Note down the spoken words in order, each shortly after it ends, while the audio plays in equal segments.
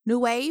New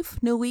wave,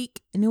 new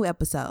week, new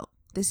episode.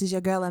 This is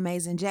your girl,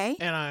 Amazing J.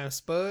 And I am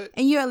Spud.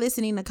 And you are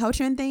listening to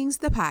Culture and Things,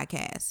 the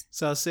podcast.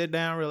 So sit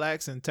down,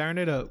 relax, and turn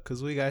it up,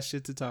 because we got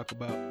shit to talk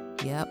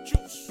about. Yep.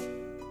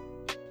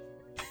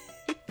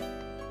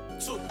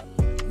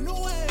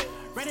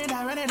 Run it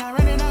out.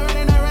 New wave.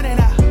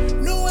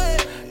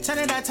 Turn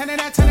it out. New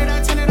wave. Pour it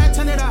out.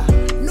 New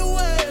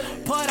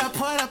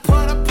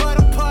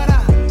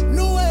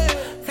wave.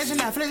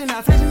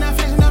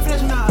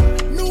 Flashing out.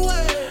 New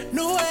wave.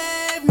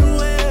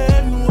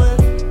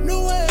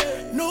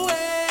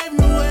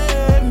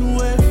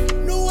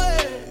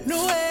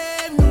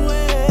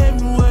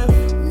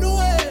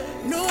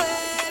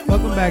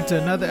 Welcome back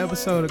to another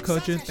episode of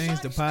Culture and Things,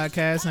 the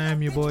podcast. I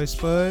am your boy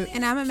Spud.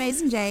 And I'm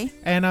Amazing J.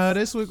 And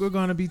this week we're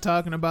going to be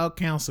talking about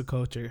cancel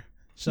culture.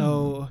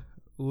 So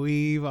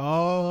we've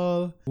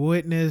all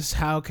witnessed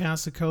how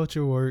cancel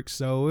culture works.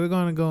 So we're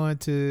going to go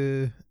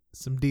into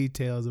some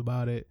details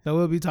about it. So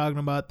we'll be talking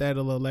about that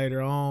a little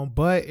later on.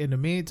 But in the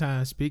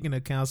meantime, speaking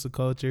of cancel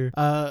culture,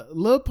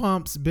 Lil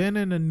Pump's been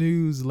in the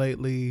news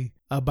lately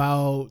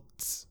about...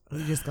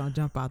 We're just going to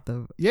jump out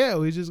the... Yeah,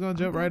 we're just going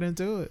to jump right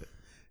into it.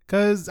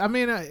 Because, I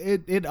mean,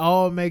 it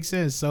all makes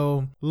sense.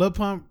 So Lil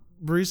Pump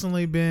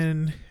recently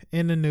been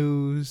in the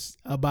news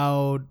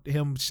about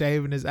him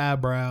shaving his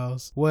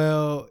eyebrows.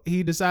 Well,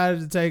 he decided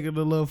to take it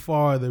a little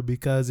farther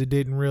because it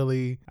didn't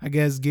really, I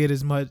guess, get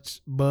as much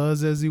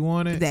buzz as he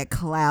wanted. That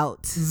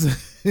clout.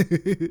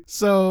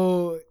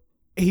 So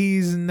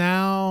he's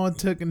now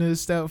taken it a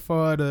step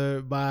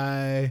further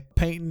by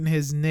painting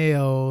his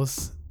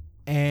nails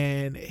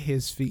and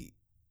his feet.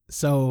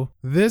 So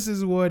this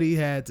is what he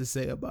had to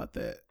say about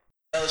that.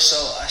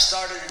 So I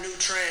started a new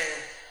trend.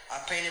 I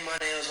painted my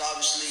nails,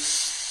 obviously,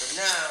 but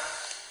now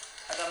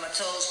I got my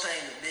toes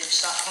painted. Bitch,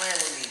 stop playing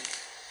with me.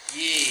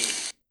 Yeah.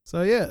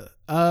 So yeah,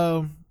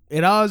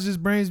 it all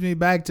just brings me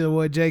back to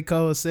what J.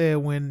 Cole said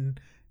when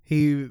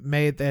he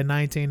made that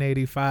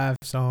 1985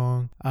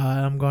 song.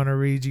 I'm gonna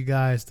read you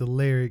guys the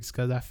lyrics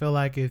because I feel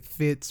like it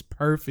fits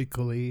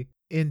perfectly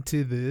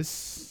into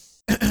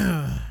this.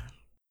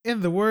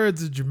 In the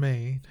words of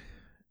Jermaine,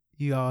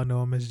 you all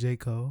know him as J.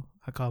 Cole.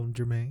 I call him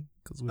Jermaine.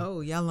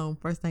 Y'all on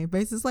first name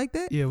basis like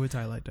that? Yeah, we're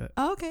tight like that.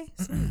 Oh, okay.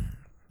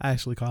 I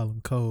actually call him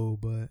Cole,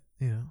 but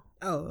you know.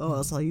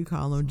 Oh, so you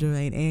call him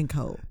Jermaine and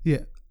Cole?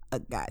 Yeah.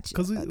 Gotcha.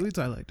 Because we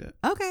tight like that.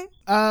 Okay.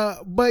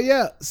 But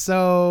yeah,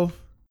 so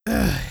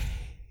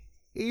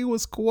he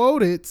was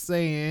quoted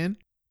saying,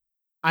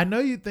 "I know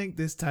you think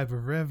this type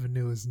of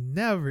revenue is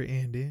never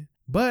ending,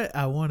 but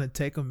I want to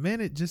take a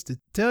minute just to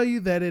tell you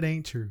that it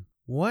ain't true.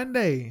 One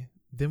day,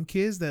 them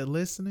kids that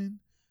listening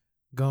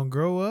gonna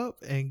grow up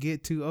and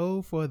get too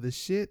old for the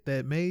shit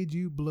that made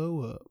you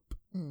blow up."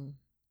 All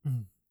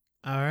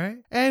right.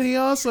 And he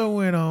also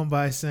went on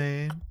by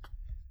saying,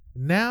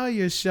 "Now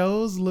your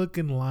show's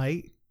looking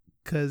light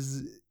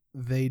because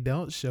they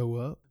don't show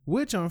up,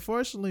 which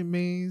unfortunately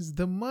means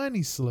the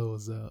money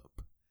slows up.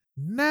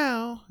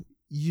 Now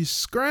you're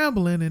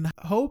scrambling and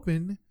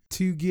hoping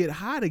to get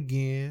hot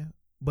again,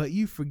 but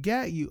you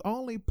forgot you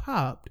only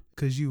popped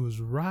because you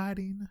was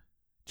riding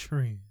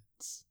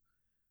trends."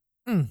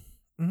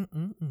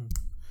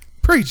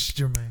 Preach,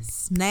 Jermaine.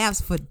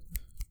 Snaps for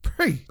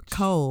Preach.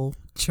 Cole,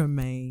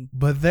 Jermaine.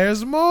 But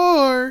there's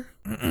more.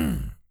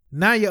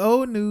 Now you're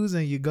old news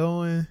and you're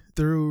going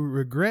through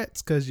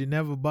regrets because you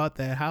never bought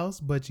that house,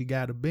 but you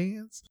got a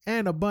Benz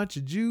and a bunch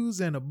of Jews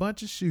and a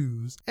bunch of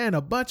shoes and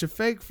a bunch of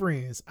fake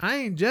friends. I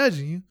ain't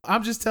judging you.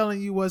 I'm just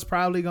telling you what's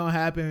probably going to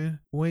happen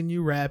when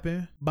you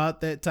rapping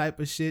about that type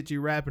of shit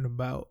you rapping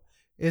about.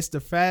 It's the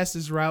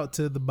fastest route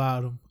to the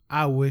bottom.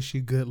 I wish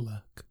you good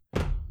luck.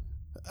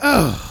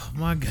 Oh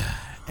my God.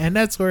 And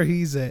that's where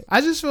he's at.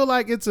 I just feel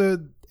like it's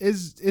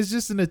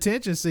just an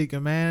attention seeker,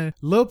 man.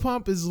 Lil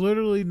Pump is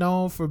literally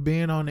known for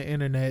being on the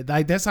internet.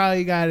 Like that's how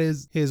he got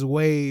his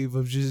wave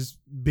of just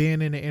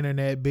being in the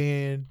internet,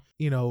 being,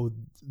 you know,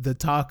 the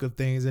talk of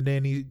things. And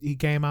then he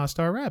came out and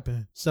started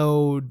rapping.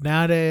 So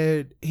now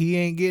that he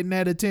ain't getting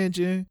that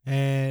attention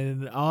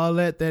and all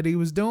that he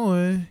was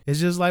doing, it's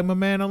just like my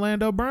man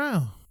Orlando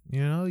Brown.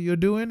 You know, you'll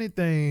do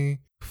anything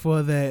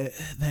for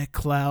that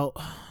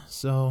clout.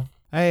 So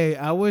hey,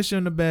 I wish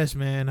him the best,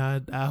 man.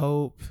 I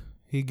hope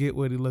he get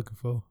what he looking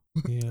for.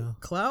 Yeah.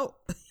 Clout?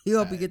 You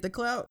hope he get the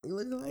clout?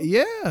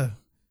 Yeah.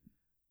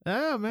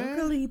 Yeah, man. What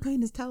color he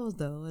paint his toes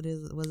though? Was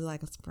it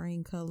like a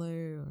spring color?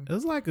 Or? It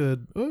was like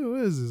what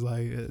is this?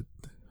 Like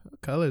what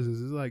color is this?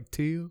 Is it like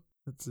teal?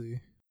 Let's see.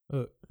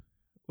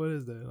 What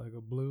is that? Like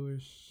a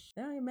bluish?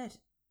 That don't even match.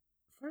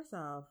 First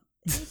off,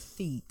 his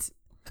feet.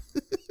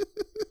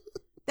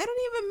 They don't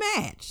even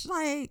match.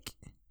 Like,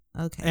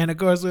 okay. And of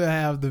course, we'll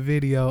have the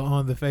video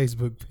on the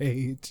Facebook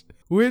page,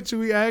 which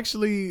we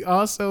actually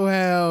also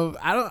have.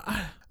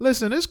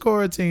 Listen, this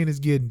quarantine is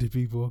getting to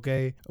people,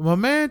 okay? My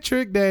man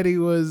Trick Daddy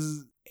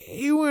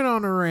he went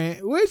on a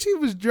rant, which he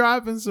was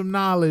dropping some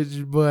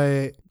knowledge,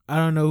 but I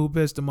don't know who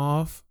pissed him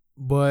off.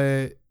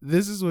 But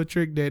this is what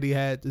Trick Daddy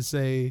had to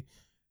say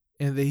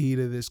in the heat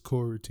of this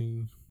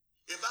quarantine.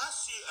 If I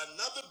see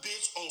another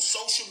bitch on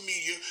social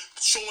media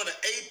showing an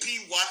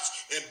AP watch,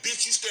 and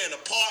bitch, you stay in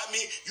an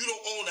apartment, you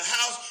don't own a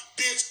house,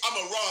 bitch,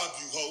 I'ma rob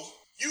you, hoe.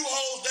 You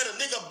hoes let a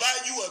nigga buy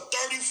you a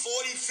 $30,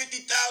 $40,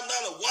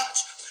 $50,000 watch,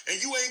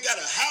 and you ain't got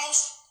a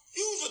house?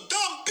 You's a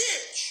dumb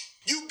bitch.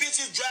 You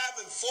bitches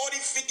driving $40,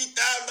 $50,000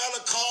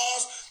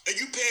 cars, and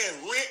you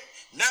paying rent,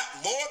 not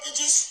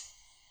mortgages?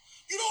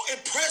 You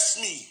don't impress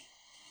me.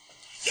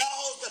 Y'all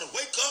hoes better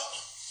wake up,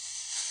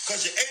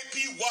 cause your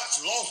AP watch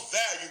lost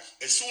value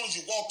as soon as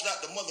you walked out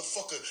the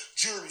motherfucking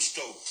jewelry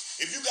store.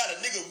 If you got a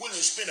nigga willing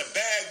to spend a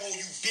bag on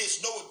you, bitch,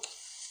 know it.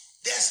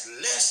 That's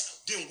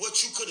less than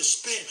what you could have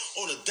spent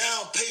on a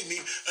down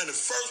payment and the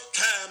first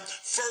time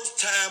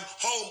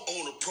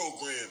homeowner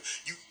program.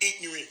 You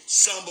ignorant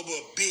son of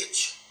a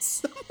bitch.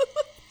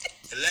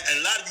 And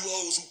a lot of you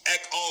hoes who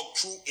act all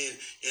true and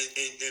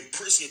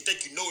prissy and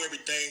think you know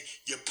everything,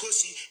 your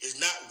pussy is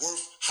not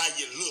worth how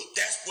you look.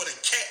 That's what a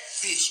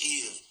catfish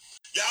is.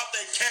 Y'all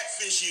think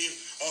catfish is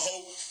a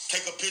hoe,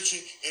 take a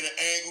picture in an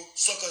angle,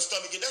 suck her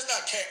stomach in. That's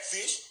not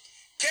catfish.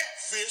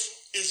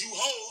 Catfish is you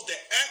hoes that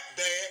act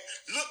bad,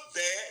 look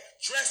bad,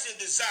 dress in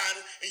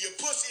designer, and your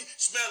pussy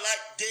smell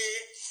like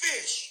dead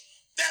fish.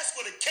 That's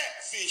what a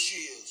catfish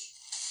is.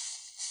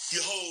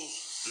 You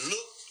hoes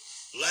look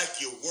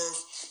like you're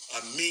worth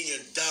 $1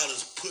 million.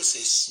 Pussy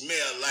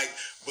smell like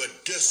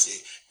badussy,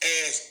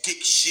 ass,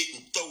 dick, shit,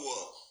 and throw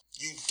up.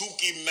 You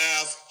dookie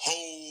mouth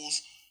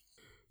hoes.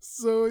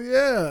 So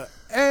yeah,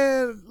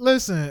 and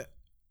listen,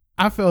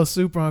 I felt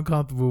super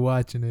uncomfortable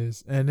watching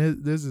this, and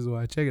this is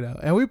why. Check it out.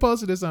 And we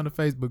posted this on the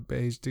Facebook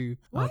page too.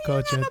 Why on you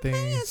Culture ain't got and no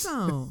Things. pants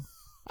on?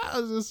 I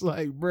was just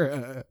like,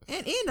 bruh.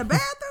 And in the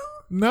bathroom?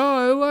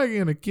 No, it like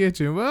in the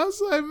kitchen. But I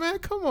was like, man,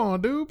 come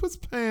on, dude. Put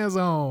some pants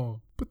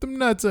on. Put them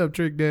nuts up,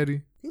 Trick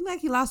Daddy. He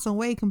like he lost some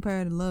weight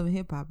compared to Love and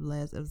Hip Hop the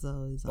last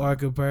episode. Or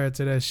compared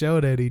to that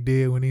show that he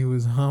did when he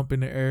was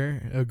humping the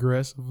air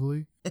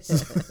aggressively.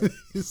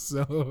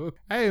 So,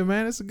 hey,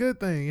 man, it's a good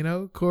thing, you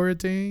know.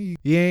 Quarantine,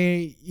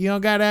 you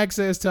don't got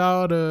access to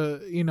all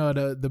the, you know,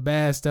 the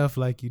bad stuff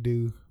like you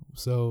do.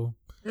 So,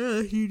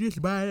 you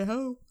just buy it at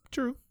home.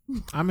 True.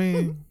 I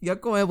mean,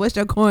 what's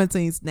your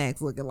quarantine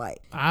snacks looking like?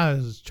 I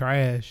was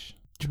trash.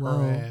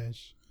 Why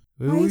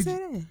you say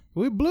that?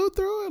 We blew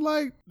through it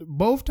like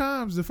both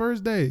times the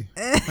first day.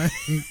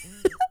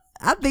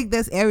 I think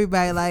that's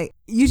everybody. Like,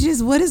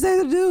 what is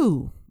there to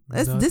do?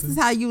 This is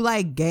how you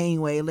like gain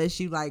weight, unless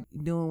you like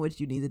doing what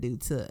you need to do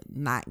to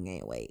not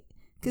gain weight.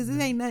 Cause it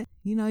ain't nothing.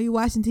 You know, you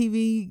watching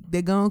TV,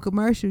 they go on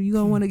commercial, you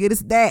gonna want to get a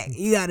snack.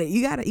 You gotta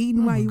eat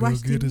while you watch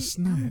TV.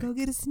 I'm gonna go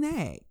get a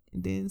snack.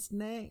 And then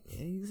snack,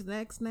 and you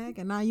snack,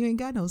 and now you ain't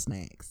got no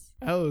snacks.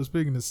 Oh,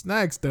 speaking of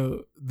snacks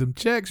though, them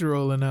checks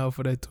rolling out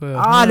for that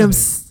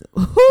 12.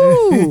 Whoo!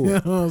 You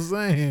know what I'm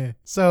saying?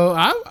 So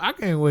I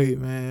can't wait,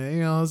 man. You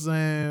know what I'm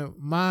saying?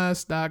 My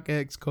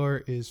StockX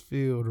cart is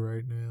filled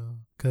right now.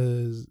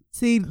 Cause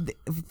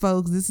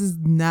folks, this is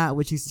not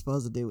what you're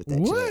supposed to do with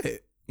that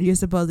check. You're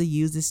supposed to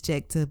use this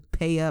check to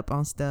pay up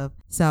on stuff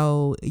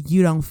so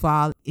you don't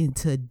fall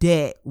into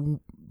debt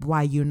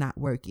while you're not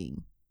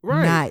working.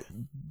 Right. Not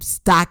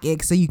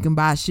StockX so you can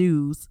buy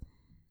shoes.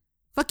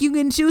 Fuck you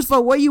getting shoes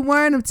for? Where you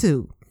wearing them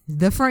to?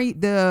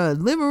 The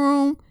living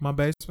room? My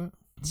basement?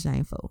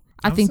 Shameful.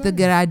 I think the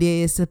good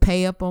idea is to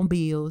pay up on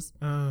bills.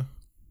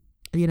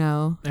 You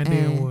know. And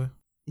then what?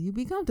 You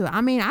be comfortable.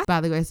 I mean, by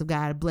the grace of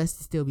God, blessed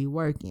to still be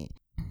working.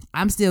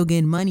 I'm still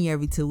getting money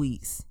every 2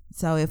 weeks.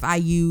 So if I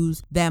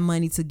use that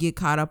money to get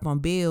caught up on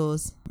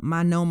bills,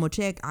 my normal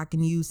check I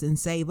can use and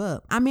save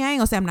up. I mean, I ain't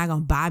gonna say I'm not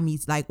gonna buy me,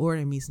 like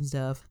order me some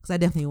stuff, because I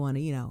definitely want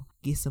to, you know,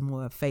 get some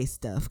more face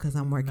stuff because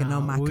I'm working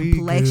on my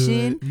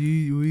complexion.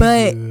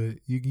 But good.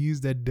 You can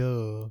use that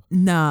Dove.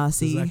 Nah,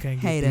 see, I can't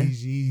get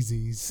these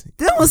Yeezys.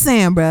 That's what I'm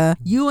saying, bruh.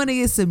 You want to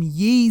get some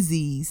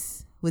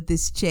Yeezys with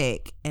this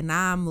check, and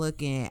I'm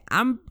looking.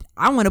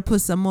 I want to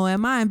put some more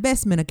in my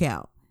investment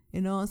account. You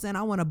know what I'm saying?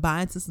 I want to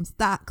buy into some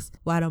stocks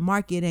while the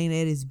market ain't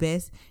at its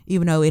best,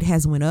 even though it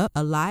has went up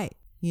a lot,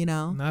 you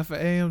know? Not for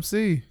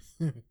AMC.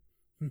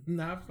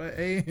 Not for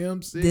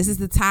AMC. This is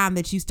the time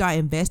that you start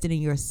investing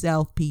in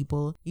yourself,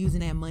 people.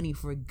 Using that money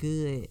for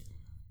good.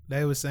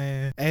 They were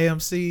saying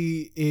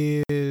AMC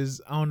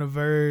is on the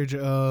verge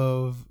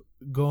of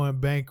going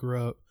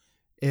bankrupt.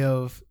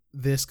 If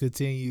this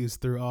continues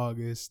through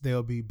August,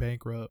 they'll be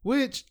bankrupt.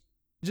 Which,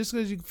 just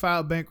because you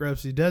filed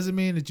bankruptcy doesn't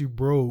mean that you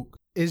broke.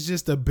 It's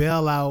just a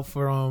bailout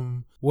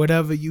from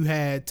whatever you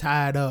had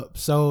tied up.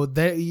 So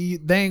they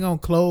ain't gonna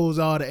close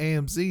all the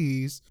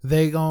AMCs.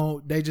 They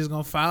just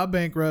gonna file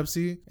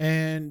bankruptcy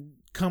and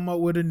come up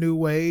with a new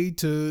way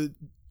to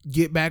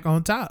get back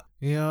on top.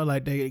 You know,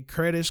 like they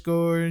credit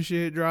score and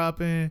shit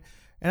dropping.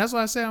 And that's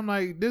why I say, I'm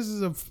like, this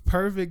is a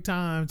perfect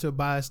time to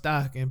buy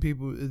stock. And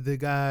the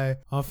guy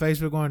on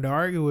Facebook wanted to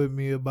argue with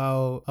me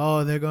about,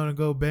 they're going to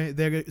go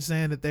they're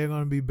saying that they're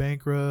going to be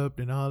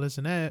bankrupt and all this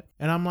and that.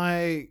 And I'm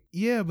like,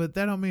 yeah, but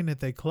that don't mean that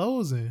they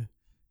closing.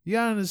 You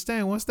gotta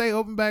understand, once they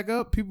open back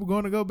up, people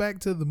going to go back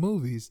to the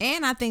movies.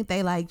 And I think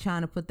they like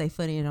trying to put their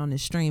foot in on the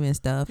streaming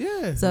stuff.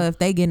 Yeah. So if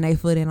they getting their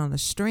foot in on the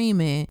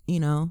streaming, you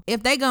know,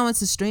 if they go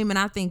into streaming,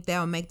 I think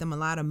that'll make them a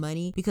lot of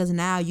money because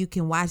now you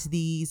can watch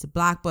these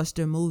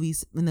blockbuster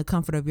movies in the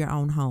comfort of your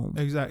own home.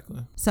 Exactly.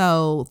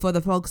 So for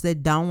the folks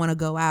that don't want to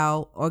go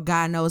out, or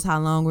God knows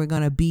how long we're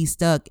going to be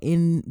stuck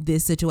in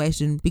this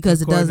situation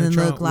because According it doesn't to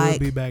Trump, look like...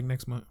 We'll be back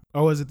next month.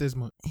 Or was it this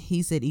month?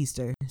 He said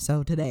Easter.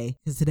 So today,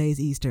 because today's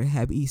Easter.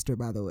 Happy Easter,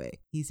 by the way.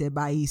 He said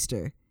by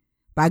Easter.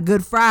 By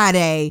Good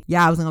Friday,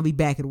 y'all was going to be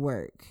back at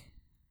work.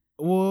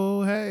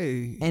 Well,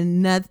 hey.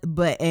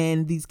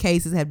 And these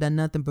cases have done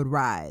nothing but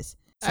rise.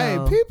 So, Hey,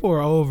 people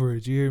are over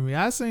it. You hear me?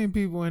 I seen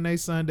people in their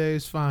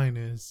Sunday's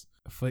finest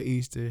for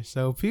Easter.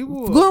 So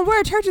people going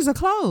where churches are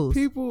closed.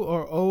 People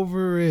are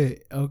over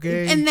it.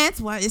 Okay. And that's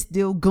why it's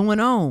still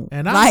going on.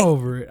 And I'm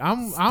over it.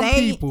 I'm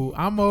people.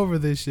 I'm over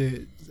this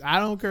shit. I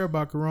don't care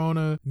about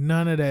Corona.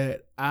 None of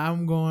that.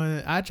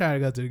 I try to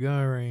go to the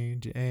gun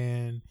range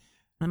and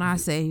I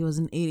say he was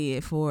an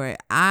idiot for it.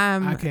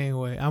 I can't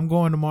wait. I'm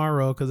going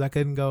tomorrow because I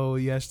couldn't go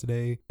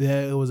yesterday.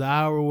 It was an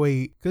hour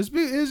wait. Because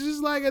it's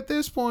just like at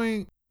this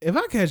point, if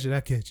I catch it,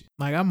 I catch it.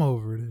 Like, I'm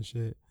over this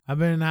shit. I've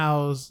been in the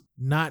house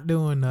not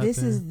doing nothing.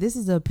 This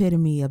is the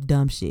epitome of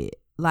dumb shit.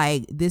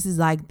 Like, this is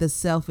like the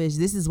selfish.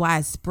 This is why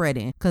it's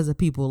spreading because of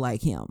people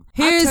like him.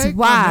 Here's I take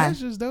why. my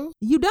measures, though.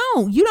 You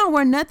don't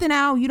wear nothing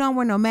out. You don't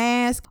wear no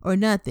mask or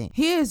nothing.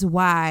 Here's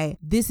why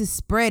this is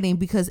spreading,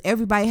 because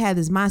everybody had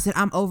this mindset.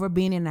 I'm over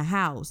being in the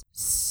house.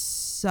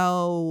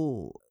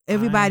 So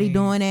everybody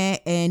doing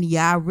it, and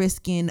y'all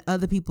risking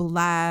other people's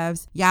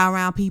lives. Y'all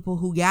around people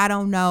who y'all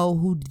don't know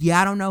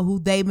who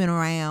they've been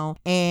around,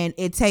 and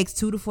it takes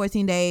 2 to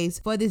 14 days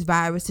for this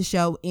virus to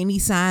show any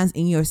signs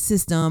in your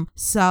system.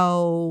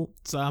 So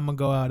I'm gonna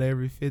go out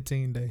every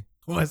 15 days.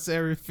 Once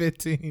every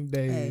 15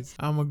 days,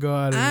 I'm gonna go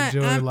out and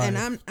enjoy life.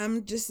 And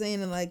I'm just saying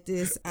it like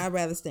this. I'd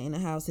rather stay in the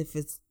house if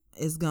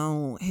it's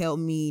gonna help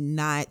me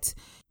not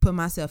put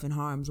myself in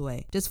harm's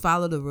way. Just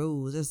follow the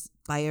rules. Just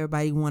like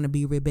everybody want to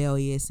be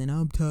rebellious and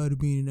I'm tired of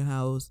being in the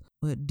house.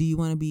 But do you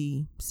want to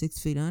be 6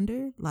 feet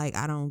under? Like,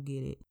 I don't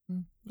get it.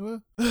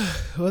 Well,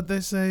 what they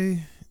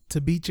say, to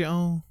beat your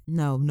own?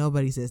 No,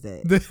 nobody says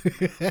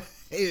that.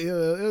 It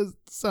was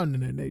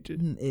something in that nature.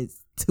 It's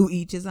to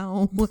each his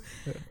own.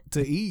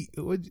 To eat?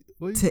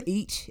 What to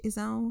each his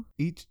own?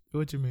 Each?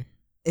 What you mean?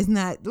 It's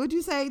not, what'd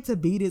you say? To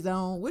beat his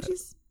own?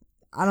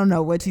 I don't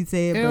know what you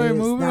said, anyway, but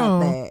it's not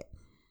that.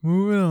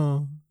 Moving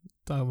on.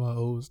 Talking about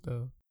old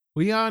stuff.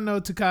 We all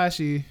know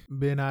Tekashi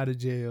been out of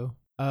jail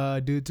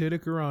due to the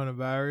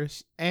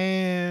coronavirus.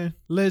 And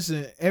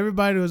listen,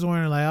 everybody was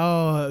wondering like,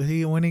 oh,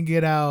 when he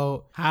get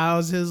out,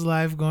 how's his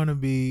life gonna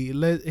be?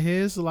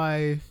 His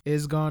life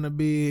is gonna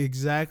be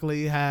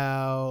exactly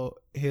how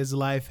his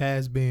life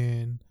has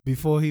been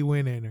before he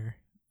went in there.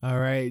 All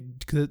right,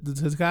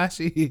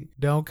 Tekashi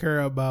don't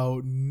care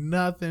about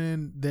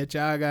nothing that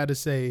y'all got to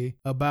say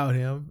about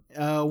him.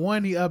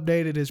 One, he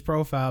updated his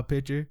profile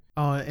picture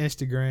on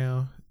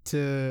Instagram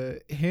to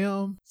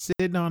him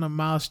sitting on a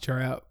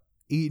mousetrap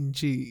eating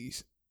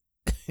cheese.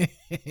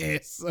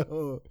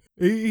 So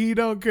he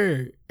don't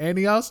care. And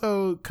he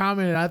also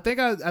commented, I think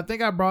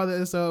I brought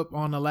this up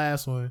on the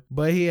last one,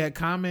 but he had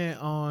comment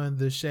on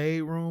the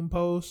Shade Room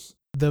post.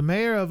 The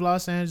mayor of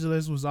Los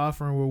Angeles was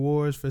offering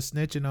rewards for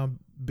snitching on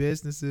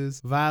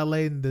businesses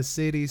violating the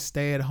city's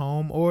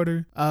stay-at-home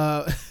order.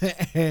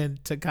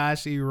 And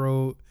Tekashi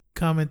wrote,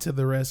 "Coming to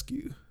the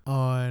rescue"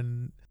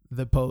 on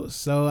the post.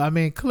 So I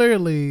mean,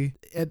 clearly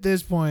at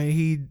this point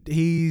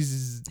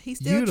he's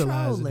still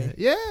utilizing trolling it.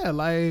 Yeah,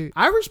 like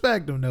I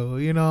respect him though.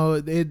 You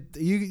know,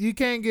 you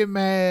can't get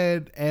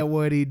mad at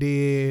what he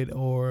did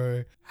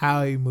or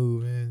how he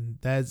moving.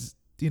 That's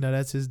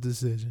his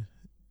decision.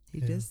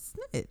 He just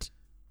snitched.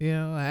 You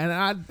know,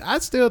 and I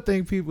still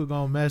think people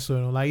gonna mess with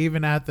him. Like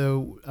even after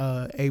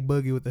A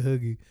Boogie with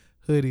the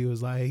hoodie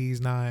was like,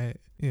 he's not.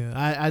 You know,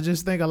 I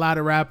just think a lot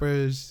of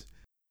rappers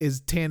is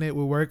tainted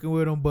with working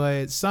with him,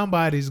 but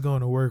somebody's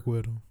gonna work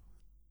with him.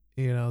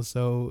 You know,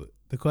 so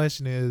the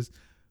question is,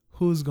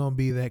 who's gonna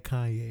be that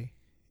Kanye?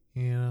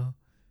 You know,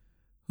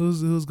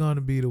 who's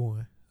gonna be the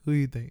one? Who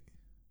you think?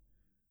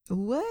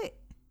 What?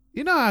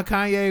 You know how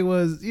Kanye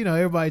was. You know,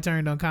 everybody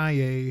turned on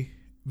Kanye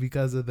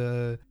because of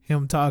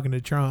him talking to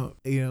Trump,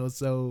 you know.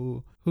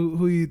 So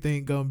who you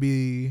think gonna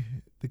be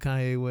the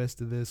Kanye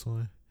West of this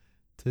one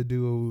to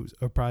do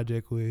a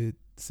project with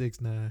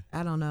 6ix9ine?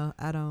 I don't know.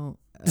 I don't.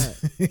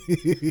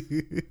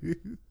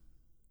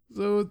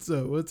 So what's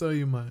up? What's on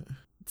your mind?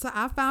 So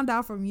I found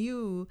out from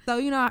you. So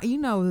you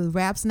know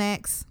Rap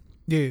Snacks.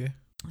 Yeah.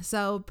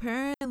 So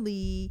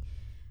apparently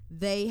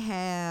they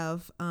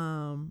have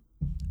the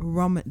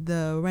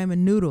ramen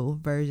noodle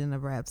version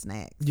of Rap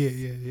Snacks.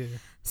 Yeah.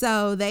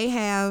 So they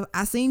have,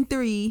 I seen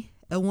 3.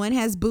 One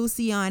has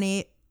Boosie on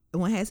it,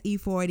 one has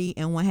E40,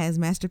 and one has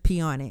Master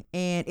P on it.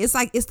 And it's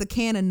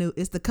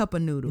the cup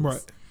of noodles.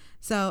 Right.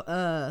 So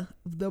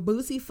the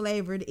Boosie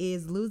flavored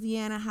is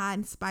Louisiana hot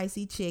and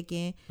spicy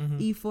chicken. Mm-hmm.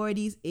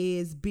 E40's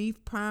is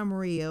beef prime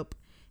rib,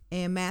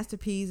 and Master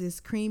P's is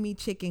creamy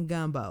chicken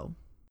gumbo.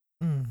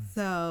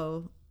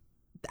 So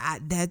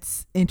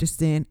that's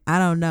interesting. I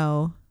don't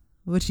know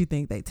what you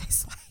think they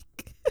taste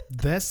like.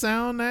 That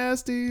sound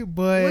nasty,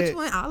 but Which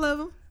one? All of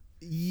them?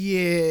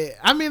 yeah,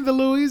 I mean the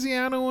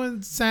Louisiana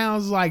one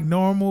sounds like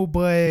normal,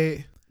 but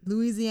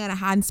Louisiana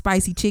hot and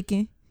spicy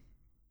chicken.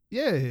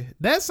 yeah,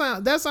 that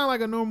sound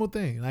like a normal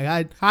thing.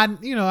 Like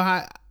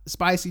hot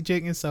spicy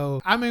chicken.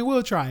 So I mean,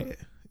 we'll try it.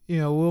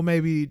 We'll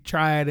maybe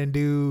try it and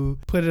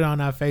put it on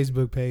our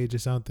Facebook page or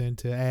something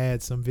to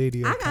add some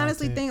video. I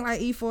honestly think like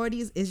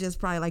E40s is just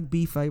probably like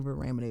beef flavored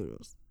ramen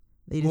noodles.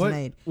 They just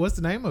made what's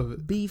the name of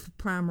it? beef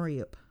prime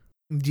rib.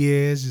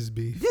 Yeah, it's just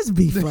beef. Just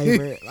beef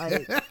flavored.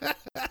 Like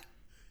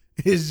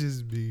it's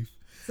just beef.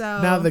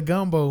 so. Now the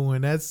gumbo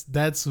one, that's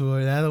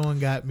what that one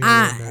got me.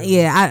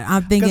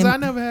 I'm thinking because I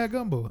never had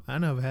gumbo. I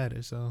never had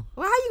it. So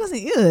well, how you gonna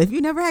say if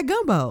you never had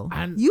gumbo?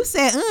 You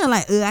said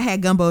I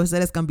had gumbo, so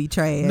that's gonna be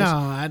trash. No,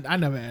 I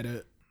never had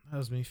it. That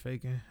was me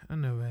faking. I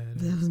never had it.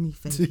 That was me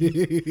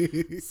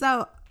faking.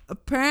 So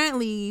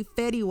apparently,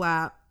 Fetty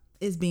Wap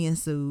is being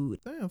sued.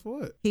 Damn, for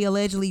what? He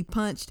allegedly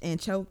punched and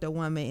choked a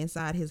woman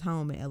inside his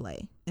home in LA,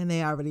 and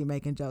they already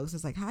making jokes.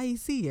 It's like, how you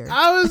see her?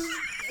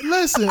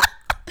 Listen.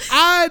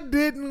 I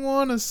didn't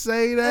want to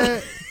say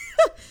that,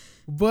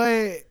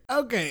 but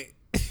okay.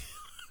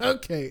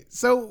 Okay.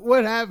 So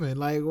what happened?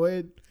 Like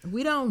what?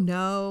 We don't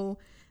know.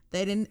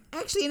 They didn't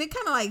actually, and it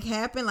kind of like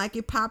happened, like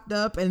it popped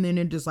up and then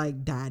it just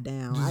like died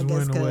down. Just I guess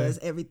went away. because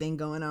everything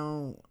going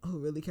on. Who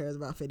really cares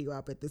about Fetty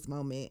Wap at this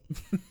moment?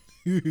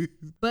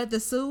 But the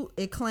suit,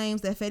 it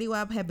claims that Fetty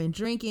Wap had been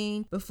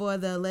drinking before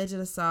the alleged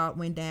assault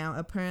went down.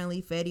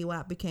 Apparently, Fetty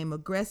Wap became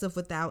aggressive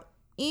without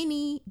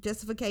any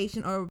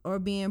justification or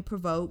being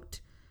provoked.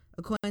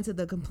 According to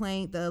the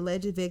complaint, the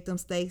alleged victim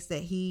states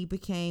that he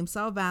became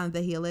so violent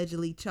that he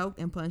allegedly choked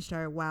and punched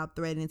her while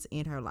threatening to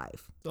end her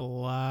life. A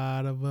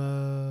lot of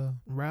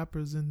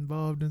rappers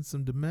involved in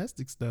some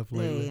domestic stuff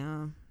lately.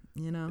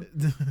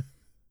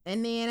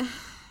 And then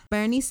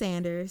Bernie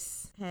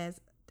Sanders has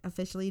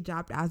officially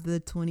dropped out of the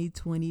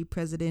 2020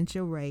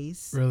 presidential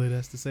race. Really,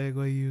 that's the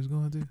segue you was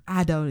going to?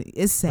 I don't.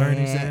 It's sad.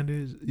 Bernie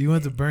Sanders. You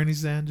went to Bernie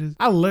Sanders.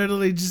 I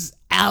literally just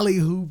alley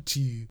hooped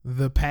you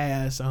the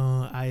pass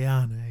on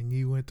Ayana, and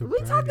you went to. We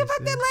Bernie talked about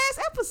Sanders. that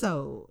last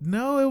episode.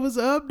 No, it was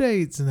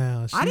updates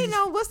now. I didn't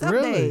know what's the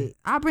update.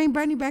 I'll bring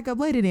Bernie back up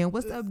later. Then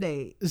what's the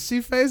update?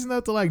 She facing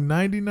up to like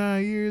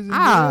 99 years in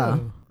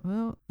jail.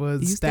 Well, For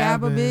you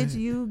stab a stabbing. bitch,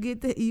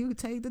 you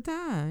take the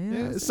time. You know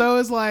what I'm saying? So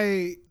it's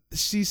like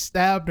she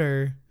stabbed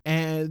her,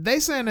 and they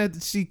saying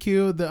that she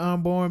killed the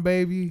unborn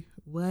baby.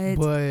 What?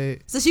 But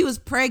So she was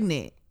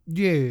pregnant.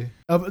 yeah,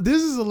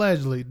 this is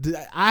allegedly.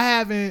 I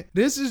haven't.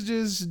 This is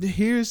just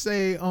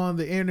hearsay on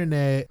the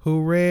internet.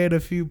 Who read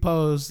a few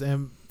posts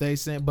and they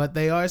saying, but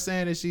they are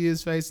saying that she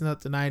is facing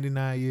up to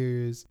 99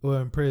 years or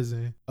in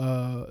prison.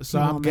 So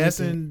I'm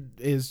guessing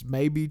it's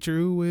maybe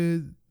true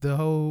with the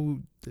whole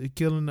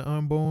killing the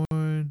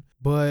unborn.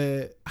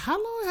 But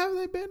how long have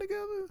they been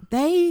together?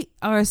 They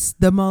are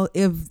the most.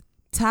 If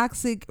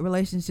toxic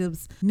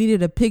relationships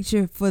needed a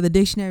picture for the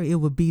dictionary, it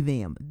would be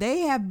them. They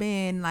have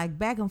been like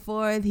back and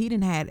forth. He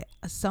didn't had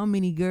so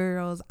many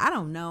girls. I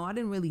don't know. I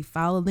didn't really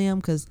follow them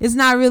because it's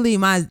not really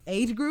my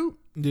age group.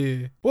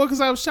 Yeah. Well,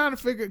 because I was trying to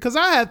figure, because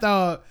I had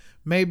thought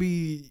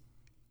maybe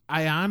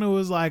Ayana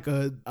was like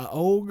a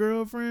old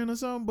girlfriend or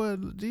something,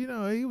 but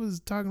he was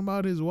talking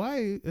about his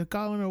wife,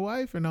 calling her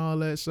wife and all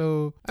that.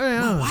 So I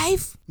mean,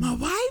 My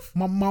wife.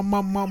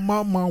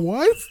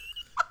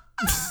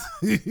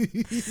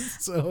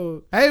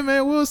 So hey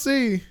man, we'll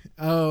see.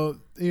 And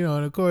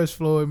of course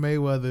Floyd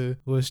Mayweather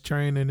was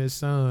training his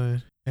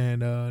son,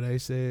 and they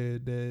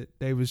said that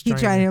they was He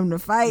training tried him to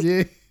fight.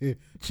 Yeah,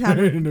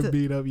 trying to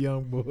beat up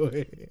young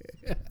boy.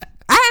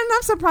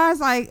 I'm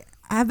surprised. Like,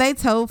 have they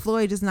told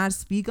Floyd just not to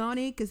speak on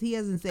it? Because he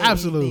hasn't said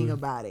anything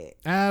about it.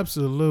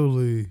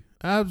 Absolutely.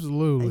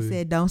 They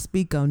said don't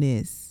speak on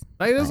this.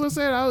 Like that's what I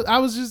said. I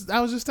was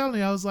just telling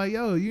you. I was like,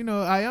 yo,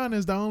 Ayana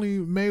is the only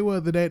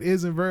Mayweather that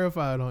isn't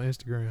verified on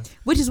Instagram.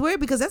 Which is weird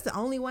because that's the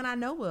only one I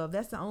know of.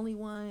 That's the only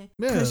one.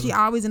 Yeah. Because she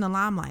always in the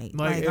limelight.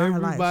 Like all her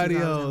life, everybody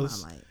she's always in the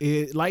else,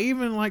 limelight. like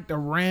even like the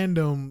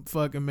random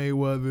fucking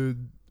Mayweather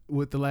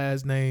with the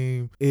last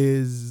name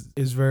is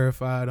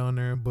verified on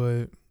there,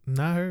 but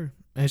not her.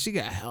 And she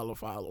got hella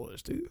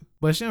followers too.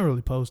 But she don't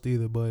really post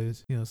either. But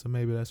it's, so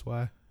maybe that's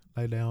why.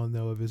 Like they don't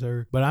know if it's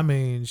her. But I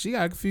mean, she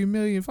got a few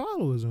million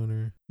followers on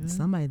her. Yeah.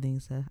 Somebody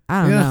thinks so.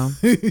 I don't know.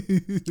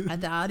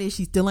 After all this,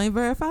 she still ain't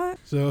verified.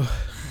 So,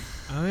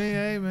 I mean,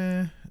 hey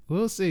man,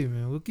 we'll see,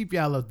 man. We'll keep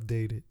y'all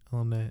updated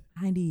on that.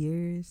 90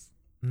 years.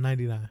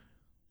 99.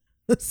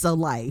 So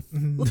life.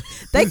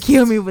 They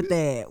kill me with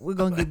that. We're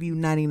going to give you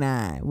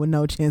 99 with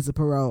no chance of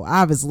parole.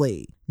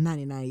 Obviously.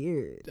 99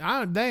 years.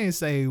 They ain't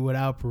say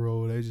without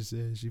parole. They just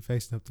said she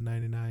facing up to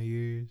 99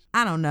 years.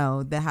 I don't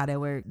know how that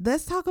works.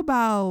 Let's talk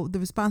about the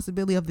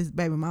responsibility of this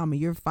baby mama.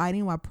 You're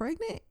fighting while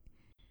pregnant?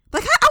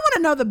 Like, I want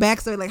to know the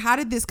backstory. Like, how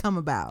did this come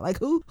about? Like,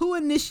 who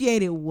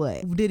initiated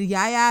what? Did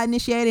Yaya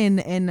initiate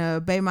it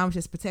and baby mom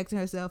just protecting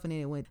herself, and then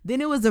it went?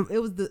 Then it was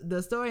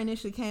the story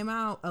initially came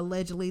out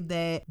allegedly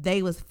that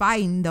they was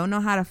fighting. Don't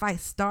know how the fight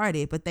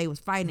started, but they was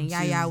fighting, and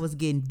Yaya was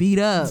getting beat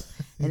up,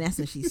 and that's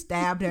when she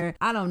stabbed her.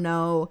 I don't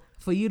know.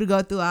 For you to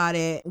go through all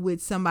that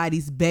with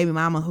somebody's baby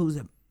mama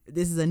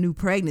this is a new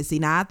pregnancy.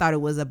 Now I thought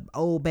it was an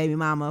old baby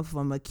mama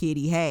from a kid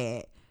he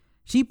had.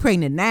 She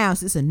pregnant now,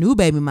 so it's a new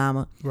baby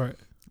mama. Right.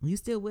 You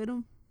still with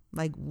him?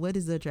 Like, what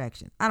is the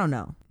attraction? I don't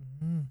know.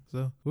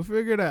 So we'll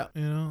figure it out,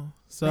 you know.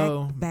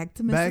 So back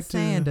to Mr.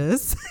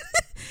 Sanders.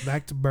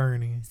 Back to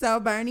Bernie. So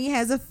Bernie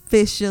has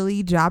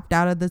officially dropped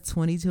out of the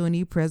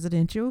 2020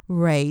 presidential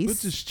race,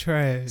 which is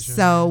trash.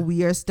 So man.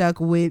 we are stuck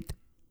with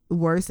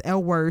worse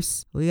and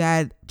worse. We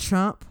got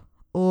Trump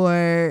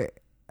or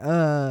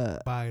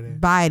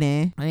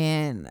Biden,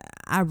 and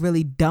I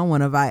really don't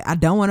want to vote. I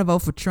don't want to vote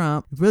for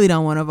Trump. Really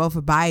don't want to vote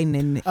for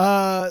Biden.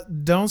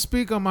 And don't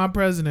speak on my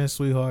president,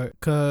 sweetheart,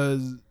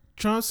 because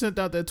Trump sent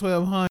out that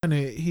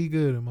 1,200. He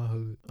good in my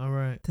hood. All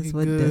right, that's he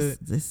what good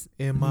this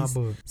in my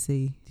book.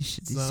 See,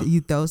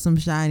 you throw some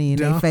shiny in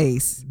their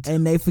face,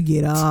 and they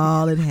forget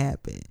all that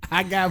happened.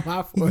 I got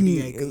my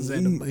 40 acres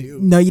in the mail.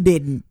 No, you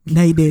didn't.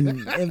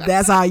 If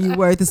that's all you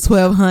worth is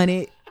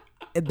 1,200,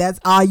 if that's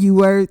all you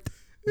worth,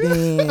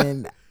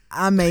 then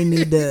I may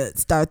need to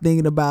start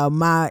thinking about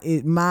my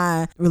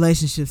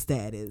relationship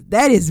status.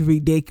 That is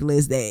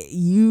ridiculous that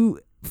you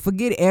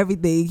forget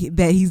everything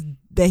that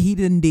he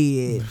done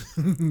did.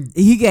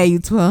 He gave you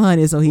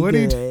 1,200, so he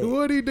good.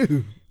 What'd he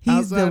do?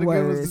 He's the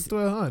worst. Give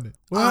us the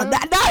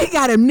 1,200. Now he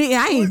got him.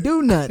 I ain't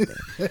do nothing.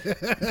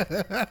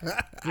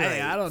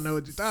 Hey, I don't know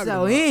what you're talking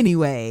so about.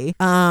 Anyway,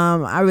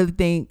 I really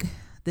think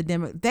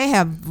they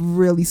have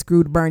really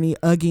screwed Bernie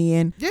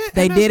again. Yeah,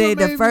 they did it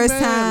the first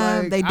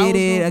time. They did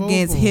it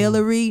against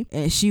Hillary,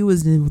 and she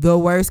was the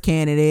worst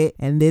candidate,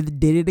 and they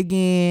did it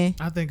again.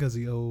 I think because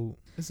he's old.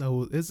 It's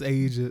old. It's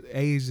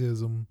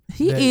ageism.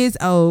 He is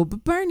old,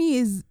 but Bernie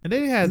is. And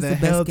they had the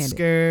health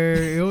scare.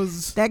 It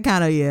was that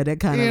kind of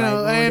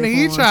and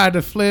he tried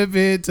to flip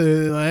it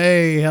to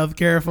hey,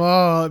 healthcare for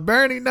all.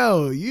 Bernie,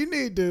 no, you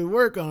need to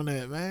work on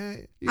that,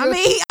 man. He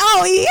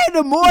ain't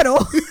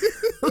immortal.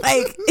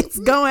 Like, it's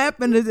gonna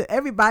happen to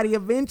everybody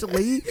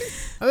eventually.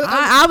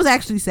 I was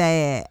actually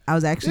sad.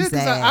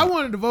 Sad. I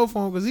wanted to vote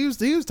for him because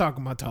he was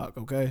talking my talk.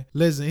 Okay,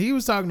 listen, he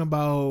was talking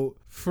about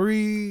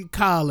free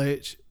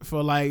college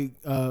for like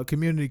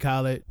community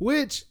college,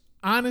 which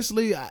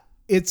honestly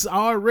it's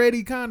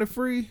already kind of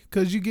free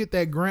because you get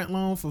that grant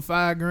loan for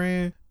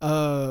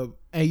 $5,000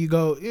 and you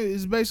go,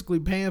 it's basically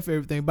paying for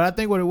everything. But I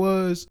think what it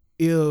was,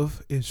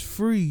 if it's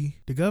free,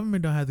 the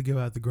government don't have to give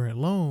out the grant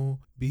loan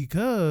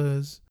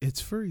because it's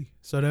free.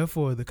 So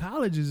therefore, the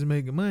college isn't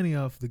making money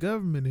off the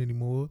government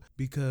anymore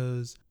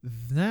because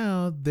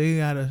now they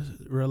gotta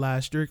rely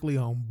strictly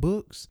on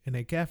books and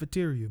their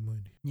cafeteria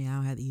money. Yeah, I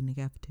don't have to eat in the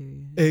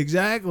cafeteria.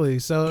 Exactly.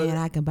 So and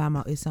I can buy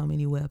it's so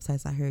many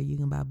websites I heard you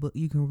can buy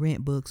you can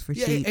rent books for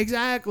cheap.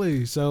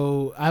 Exactly.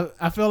 So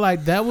I feel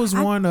like that was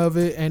one of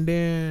it, and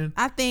then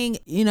I think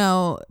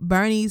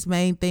Bernie's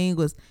main thing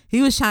was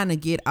he was trying to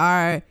get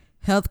our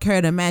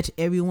healthcare to match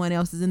everyone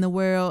else's in the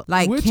world,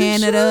 like which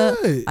Canada,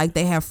 like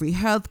they have free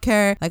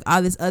healthcare, like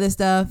all this other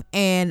stuff.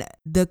 And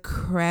the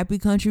crappy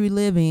country we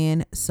live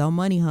in, so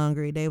money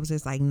hungry, they was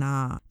just like,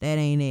 nah, that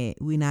ain't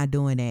it. We not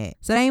doing that.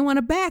 So they ain't want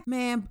to back.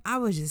 Man, I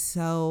was just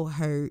so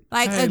hurt.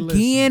 Like,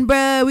 again,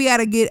 bruh, we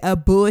gotta get a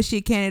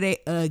bullshit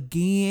candidate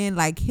again.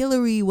 Like,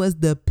 Hillary was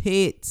the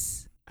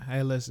pits.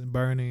 Hey, listen,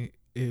 Bernie,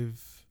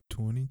 if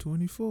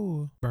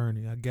 2024,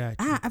 Bernie, I got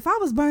you. If I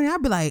was Bernie,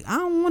 I'd be like, I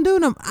don't want to do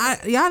them.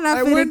 Y'all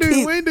not like, when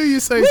do you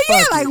say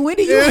fuck when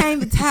do you hang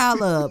the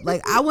towel up?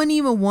 Like, I wouldn't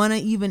even want to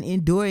even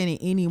endure it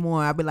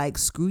anymore. I'd be like,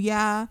 screw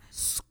y'all,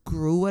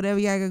 screw whatever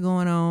y'all got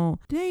going on.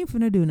 They ain't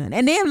finna do nothing.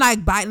 And then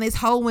like Biden, this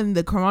whole when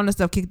the corona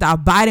stuff kicked off,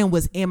 Biden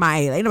was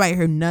MIA. Ain't nobody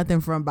heard nothing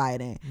from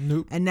Biden.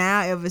 Nope. And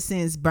now ever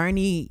since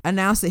Bernie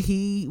announced that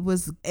he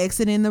was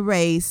exiting the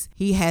race,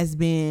 he has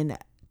been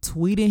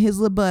tweeting his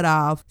little butt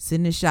off,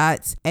 sending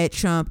shots at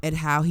Trump at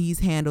how he's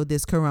handled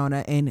this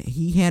corona, and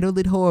he handled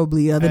it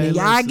horribly. Other than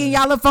y'all getting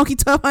y'all a funky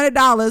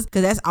 $1,200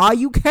 because that's all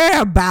you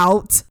care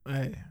about.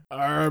 Hey, all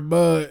right,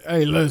 bud.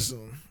 Hey,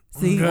 listen.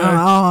 See, okay.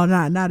 All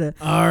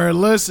right,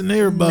 listen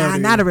here, buddy.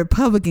 Not a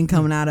Republican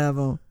coming out of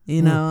him.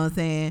 You know what I'm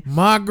saying?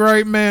 My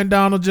great man,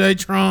 Donald J.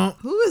 Trump.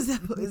 Who is that?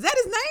 Is that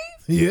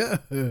his name?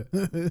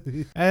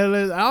 Yeah. Hey,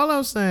 listen, all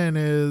I'm saying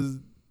is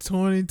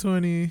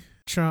 2020.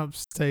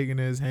 Trump's taking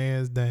his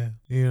hands down.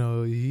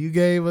 You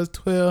gave us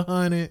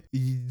 1,200.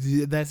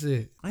 That's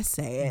it. That's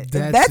sad.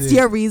 That's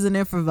your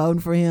reasoning for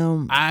voting for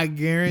him. I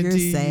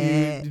guarantee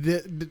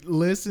you.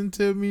 Listen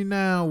to me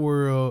now,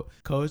 world.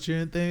 Culture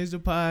and Things, the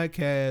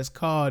podcast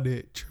called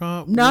it.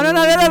 Trump.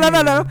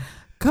 No.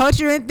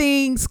 Culture and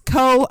Things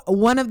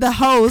one of the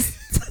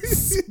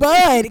hosts,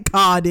 Spud,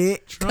 called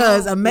it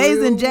because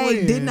Amazing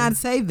Jay did not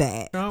say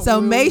that. Trump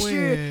so make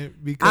sure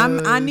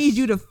I need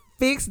you to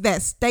fix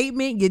that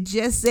statement you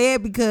just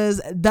said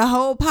because the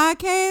whole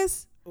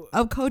podcast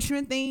of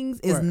culturing things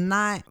is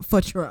not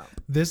for Trump.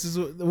 This is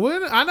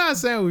what I'm not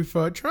saying we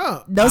for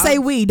Trump. Don't say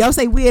we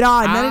at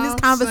all. None of this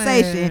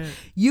conversation.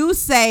 You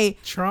say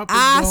Trump is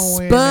going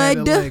to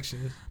win that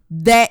election.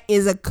 That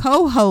is a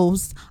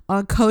co-host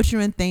on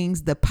Culturing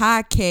Things. The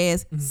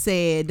podcast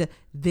said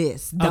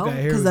this. Don't,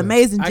 because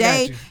Amazing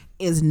Jay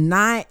is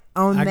not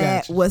on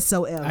that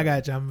whatsoever. I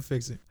got you. I'm gonna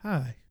fix it.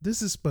 Hi,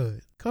 this is Spud,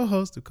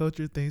 co-host of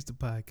Culture Things, the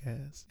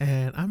podcast,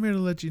 and I'm here to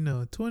let you know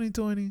in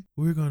 2020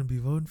 we're gonna be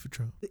voting for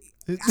Trump.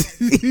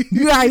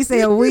 You already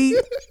said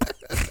we.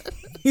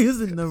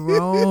 Using the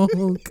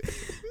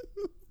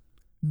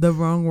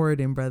wrong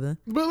wording, brother.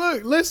 But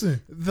look,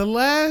 listen.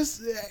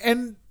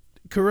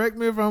 Correct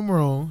me if I'm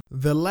wrong.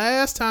 The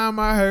last time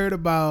I heard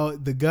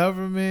about the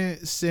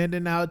government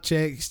sending out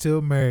checks to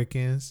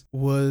Americans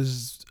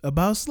was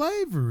about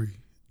slavery.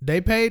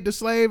 They paid the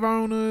slave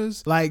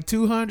owners like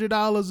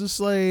 $200 a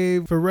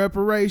slave for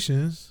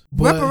reparations.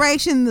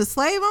 Reparation to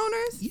slave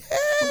owners? Yeah.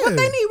 What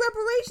they need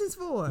reparations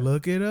for?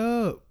 Look it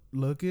up.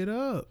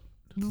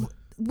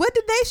 What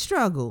did they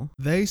struggle?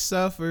 They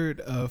suffered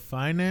a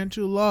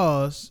financial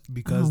loss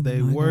because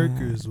their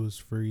workers was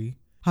free.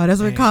 Oh,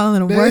 that's what we're calling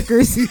them,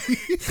 workers.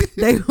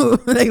 they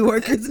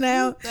workers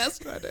now.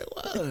 That's what it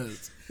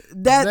was.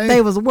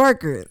 They was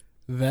workers.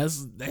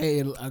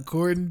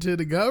 According to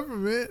the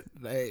government,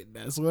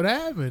 that's what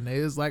happened.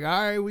 They was like, all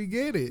right, we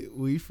get it.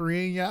 We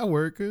freeing y'all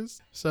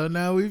workers, so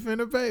now we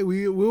finna pay.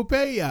 We'll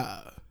pay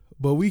y'all,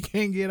 but we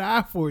can't get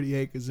our 40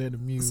 acres in the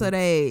mule. So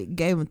they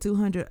gave them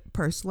 $200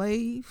 per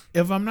slave.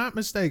 If I'm not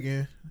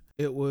mistaken,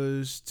 it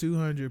was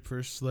 $200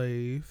 per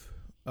slave.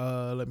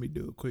 Let me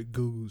do a quick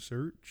Google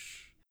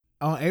search.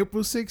 On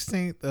April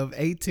 16th of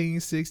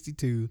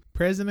 1862,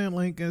 President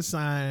Lincoln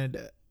signed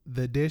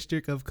the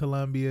District of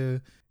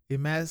Columbia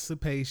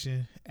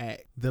Emancipation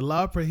Act. The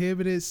law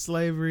prohibited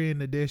slavery in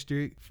the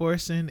district,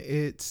 forcing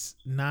its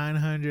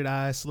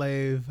 900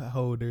 slave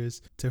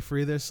holders to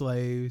free their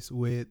slaves,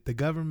 with the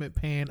government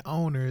paying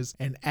owners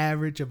an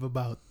average of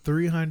about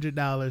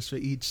 $300 for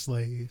each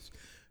slave.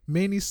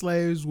 Many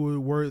slaves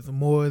were worth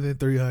more than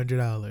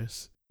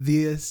 $300.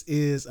 This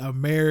is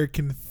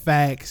American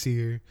facts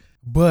here.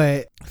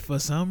 But for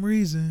some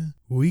reason,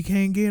 we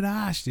can't get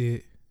our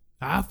shit.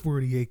 Our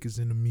 40 acres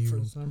in the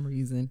mule. For some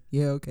reason.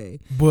 Yeah, okay.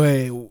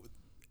 But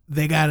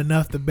they got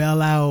enough to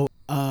bail out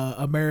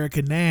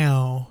America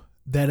now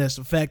that it's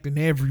affecting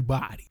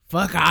everybody.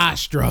 Fuck our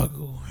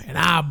struggle and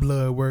our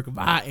blood work of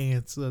our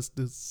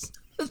ancestors.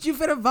 But you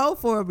finna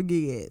vote for them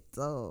again.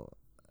 So,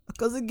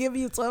 because it give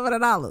you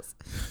 $1,200.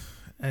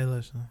 Hey,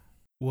 listen.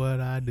 What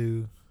I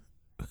do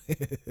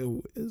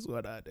is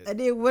what I do. And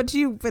then what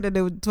you finna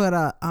do with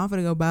Twitter? I'm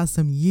finna go buy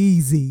some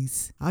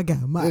Yeezys. I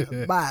got my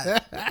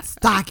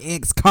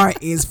StockX cart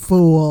is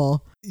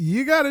full.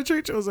 You gotta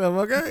treat yourself,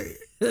 okay?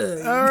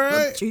 All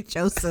right. Treat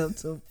yourself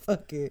to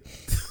fucking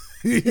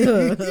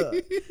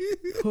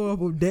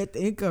horrible debt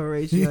to income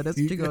ratio. That's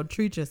what you're gonna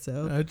treat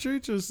yourself.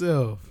 Treat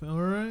yourself.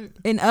 All right.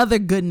 In other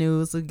good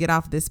news, we'll get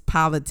off this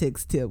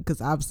politics tip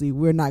because obviously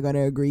we're not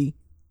gonna agree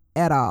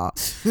at all.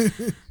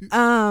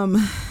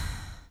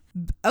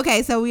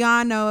 Okay, so we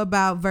all know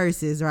about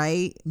Versus,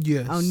 right?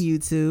 Yes. On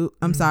YouTube.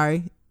 I'm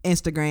sorry,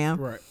 Instagram.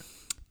 Right.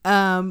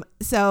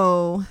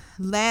 So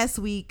last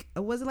week,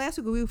 was it last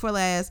week or week before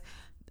last?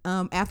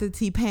 After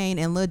T-Pain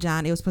and Lil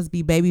Jon, it was supposed to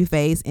be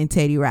Babyface and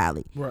Teddy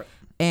Riley. Right.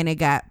 And it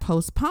got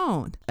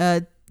postponed.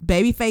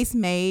 Babyface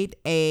made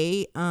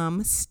a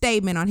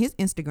statement on his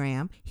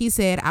Instagram. He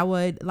said, "I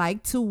would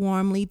like to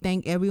warmly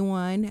thank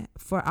everyone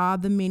for all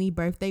the many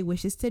birthday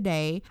wishes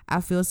today. I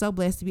feel so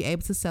blessed to be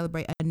able to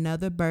celebrate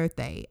another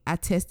birthday. I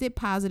tested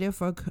positive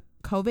for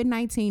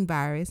COVID-19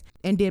 virus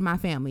and did my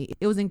family.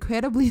 It was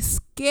incredibly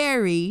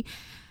scary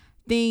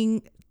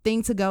thing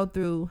to go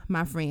through,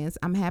 my friends.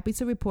 I'm happy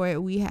to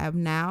report we have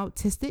now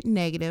tested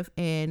negative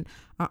and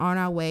are on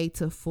our way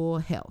to full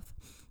health.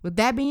 With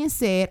that being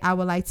said, I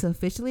would like to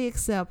officially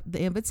accept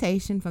the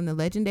invitation from the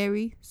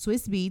legendary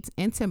Swiss Beats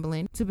and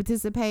Timbaland to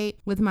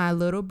participate with my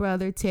little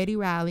brother Teddy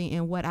Riley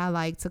in what I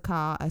like to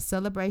call a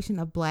celebration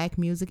of Black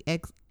music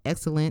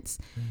excellence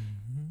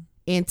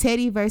in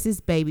Teddy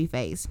versus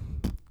Babyface.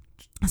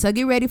 So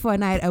get ready for a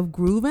night of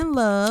groove and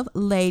love.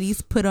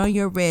 Ladies, put on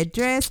your red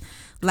dress,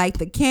 light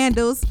the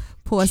candles,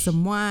 pour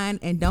some wine,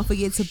 and don't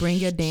forget to bring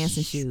your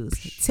dancing shoes.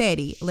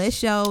 Teddy, let's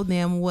show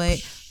them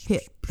what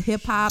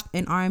hip hop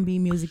and R&B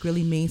music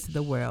really means to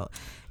the world.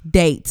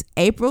 Date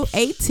April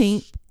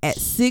 18th at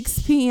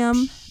 6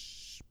 p.m.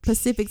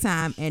 Pacific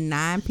time and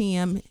 9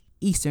 p.m.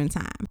 Eastern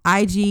time.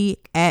 IG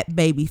at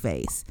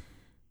Babyface.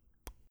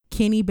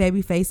 Kenny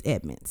Babyface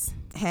Edmonds.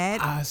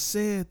 I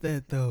said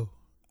that though.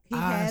 He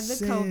had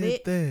the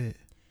COVID.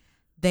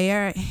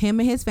 Him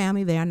and his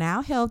family, they are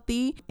now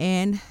healthy,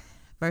 and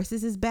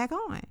Versus is back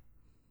on.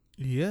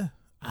 Yeah.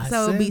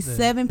 So it'll be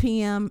 7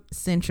 p.m.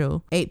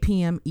 Central, 8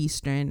 p.m.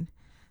 Eastern,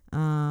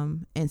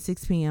 and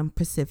 6 p.m.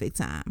 Pacific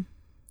time.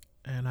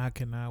 And I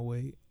cannot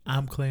wait.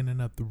 I'm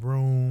cleaning up the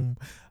room.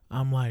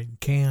 I'm lighting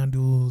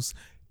candles.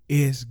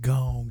 It's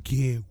gonna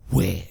get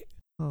wet.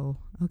 Oh,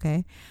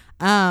 okay.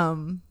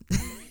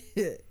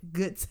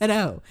 Good to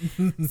know.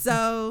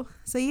 So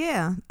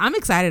yeah, I'm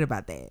excited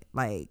about that.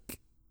 Like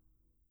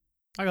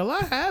a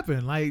lot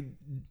happened. Like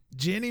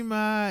Jenny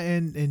Ma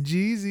and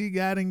Jeezy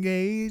got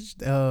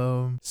engaged.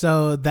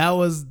 So that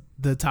was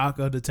the talk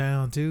of the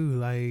town too.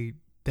 Like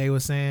they were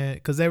saying,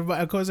 because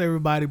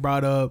everybody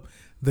brought up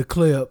the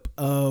clip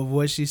of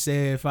what she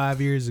said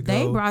 5 years ago.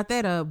 they brought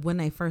that up when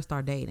they first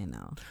started dating,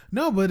 though.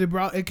 No, but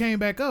it came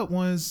back up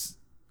once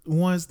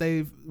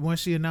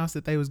she announced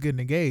that they was getting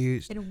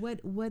engaged. And what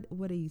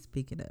are you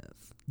speaking of?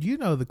 You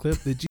know the clip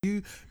that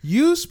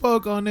you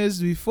spoke on this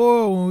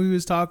before when we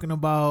was talking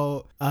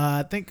about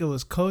I think it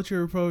was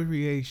culture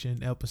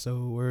appropriation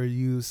episode where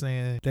you was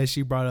saying that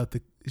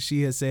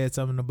she had said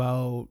something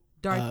about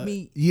Dark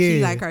meat. Yeah.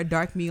 She like her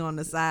dark meat on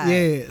the side.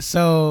 Yeah.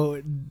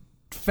 So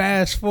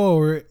fast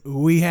forward,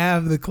 we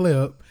have the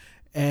clip,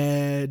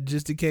 and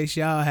just in case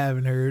y'all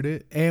haven't heard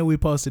it, and we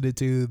posted it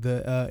to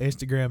the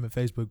Instagram and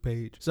Facebook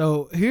page.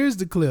 So here's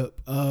the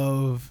clip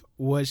of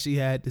what she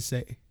had to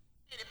say.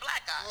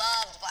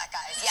 Loved black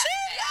eyes. Yeah.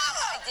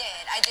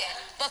 Yeah, I did.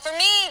 But for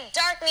me,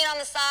 dark meat on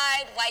the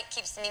side, white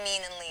keeps me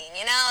mean and lean.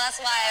 You know,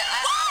 that's why I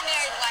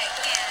married white.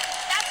 Yeah.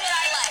 That's what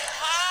I like.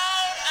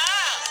 Hold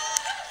up.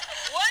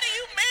 What do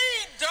you mean,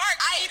 dark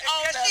meat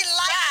on the She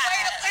likes side?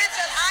 wearing a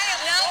princess.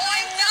 No,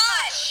 I'm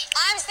not.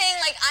 I'm saying,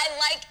 like,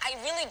 I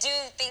really do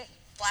think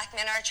black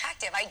men are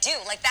attractive. I do.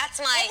 Like, that's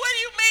my... Well, what do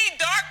you mean,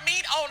 dark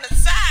meat on the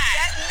side?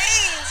 That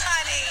means,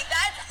 honey.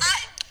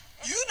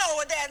 You know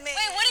what that means.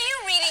 Wait, what are you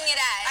reading it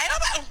as?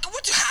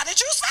 How did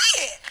you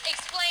say it?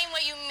 Explain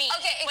what you mean.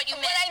 Okay, what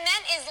I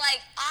meant is, like,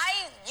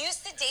 I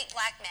used to date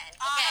black men,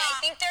 okay? I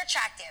think they're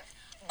attractive.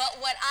 But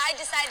what I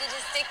decided to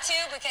stick to,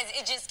 because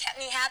it just kept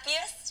me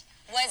happiest,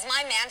 was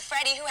my man,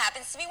 Freddie, who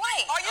happens to be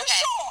white. Are you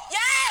sure?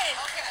 Yes!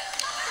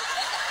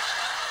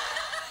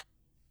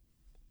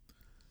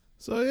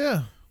 So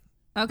yeah.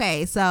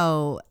 Okay,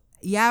 so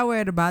y'all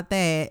worried about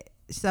that.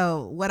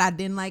 So what I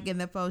didn't like in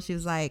the post, she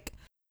was like,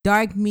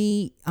 dark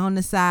meat on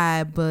the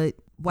side, but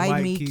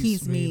white meat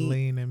keeps me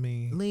lean and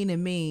mean. lean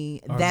and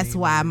mean. Or That's mean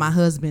why and my mean.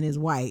 husband is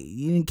white.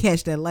 You didn't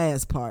catch that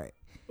last part.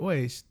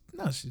 Wait,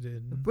 no, she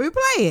didn't.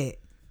 Replay it.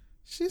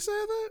 She said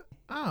that?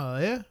 Oh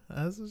yeah,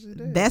 that's what she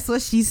did. That's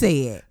what she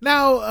said.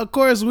 Now, of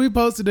course, we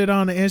posted it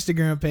on the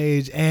Instagram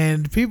page,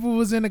 and people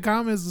was in the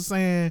comments was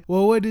saying,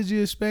 "Well, what did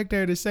you expect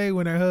her to say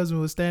when her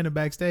husband was standing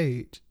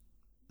backstage?"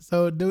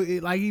 So,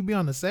 like he be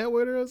on the set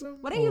with her or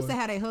something? Well, they used to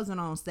have their husband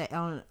on set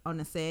on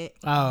the set.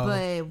 Oh.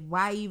 But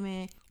why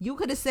even? You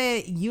could have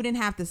said, you didn't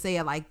have to say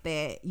it like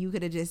that. You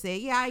could have just said,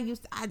 yeah,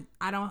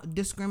 I don't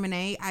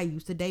discriminate. I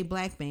used to date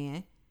black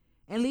men,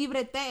 and leave it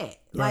at that.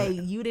 Right.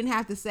 Like, you didn't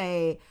have to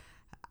say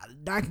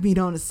dark meat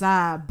on the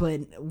side, but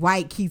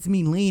white keeps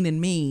me lean and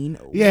mean.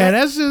 Yeah, What?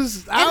 that's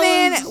just. And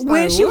then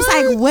when she was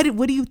like,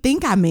 what do you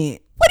think I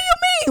meant? What do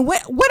you mean?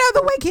 What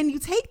other way can you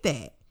take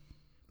that?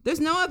 There's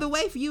no other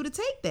way for you to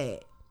take that.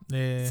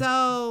 Yeah.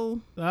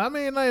 So I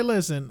mean, like,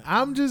 listen,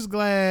 I'm just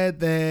glad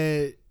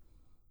that.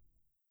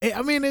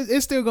 I mean,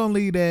 it's still gonna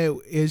lead that.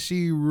 Is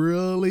she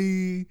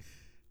really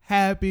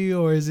happy,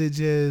 or is it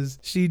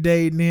just she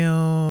dating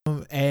him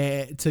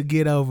and to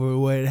get over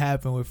what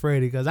happened with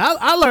Freddie? Because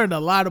I learned a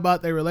lot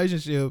about their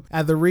relationship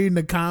after reading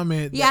the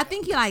comment. yeah, I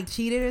think he like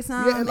cheated or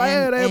something. Yeah, like,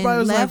 everybody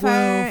was like, left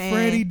well, her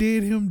Freddie and-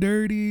 did him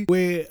dirty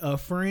with a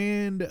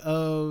friend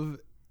of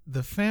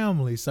the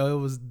family. So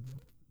it was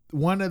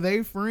one of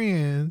their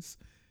friends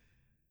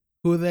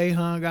who they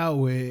hung out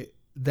with.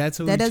 That's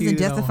who That he doesn't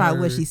cheated on justify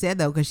what her she said,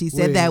 though, because she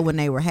said with. that when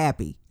they were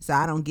happy. So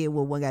I don't get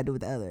what one got to do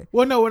with the other.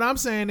 Well, no, what I'm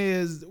saying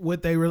is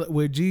with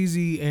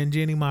Jeezy and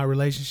Jenny, my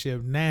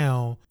relationship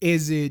now,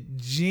 is it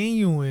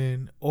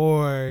genuine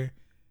or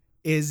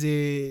is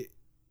it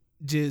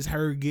just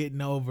her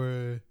getting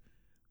over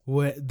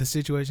what the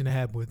situation that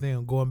happened with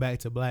them, going back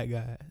to black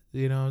guys?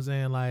 You know what I'm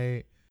saying?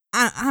 Like,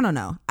 I don't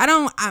know.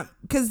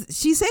 Because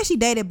she said she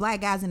dated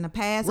black guys in the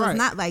past. So Right. it's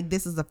not like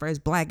this is the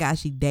first black guy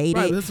she dated.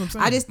 Right, that's what I'm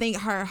saying. I just think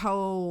her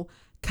whole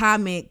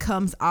comment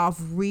comes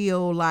off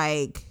real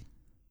like,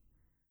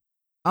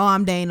 oh,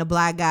 I'm dating a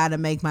black guy to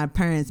make my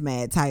parents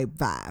mad type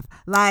vibe.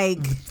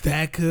 Like,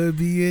 that could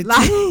be it.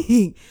 like,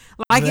 too.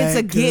 like it's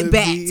a That get could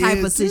back be type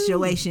it of too.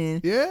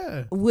 situation.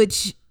 Yeah.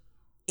 Which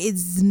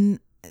is, and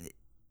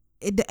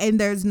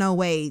there's no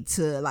way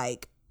to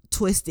like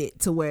twist it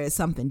to where it's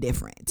something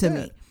different to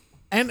me.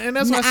 And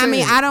that's what I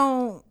mean, said. I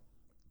don't.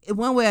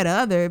 One way or the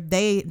other,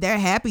 they're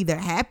happy. They're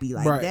happy.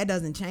 Like Right. that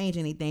doesn't change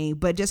anything.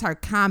 But just her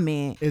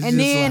comment, It's and just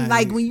then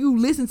like- like when you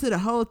listen to the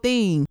whole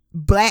thing,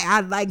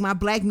 I like my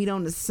black meat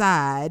on the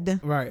side,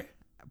 Right.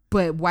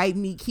 but white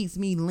meat keeps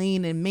me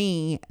lean and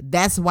mean.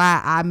 That's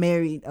why I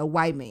married a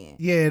white man.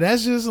 Yeah,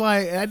 that's just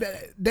like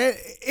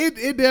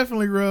it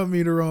definitely rubbed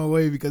me the wrong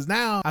way because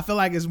now I feel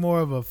like it's more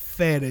of a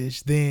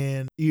fetish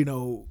than,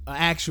 an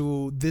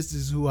actual this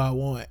is who I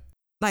want.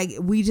 Like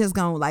we just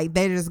gonna like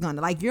they're just gonna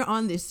like you're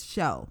on this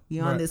show,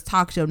 you're on Right. this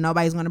talk show.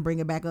 Nobody's gonna bring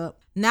it back up.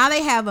 Now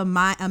they have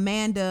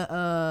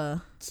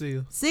Amanda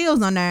See.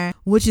 Seals on there,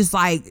 which is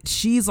like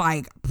she's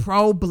like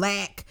pro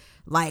black,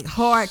 like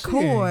She ain't gonna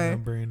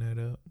hardcore, bring that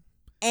up.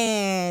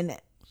 and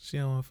She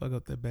don't want to fuck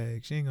up that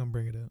bag. She ain't gonna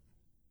bring it up.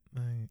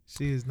 Like,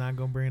 she is not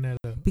gonna bring that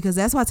up. Because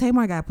that's why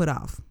Tamar got put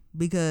off.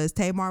 Because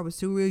Tamar was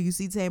too real. You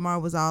see, Tamar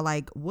was all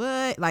like,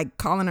 what? Like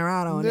calling her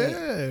out on it.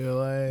 Yeah,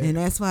 like, And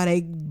that's why they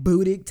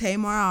booted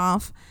Tamar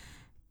off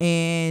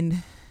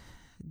and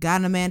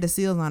got Amanda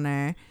Seales on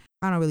there.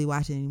 I don't really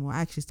watch it anymore.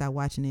 I actually stopped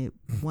watching it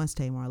once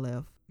Tamar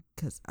left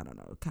because, I don't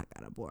know, it kind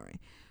of got boring.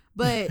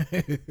 But,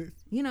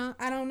 you know,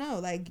 I don't know.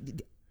 Like,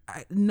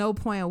 no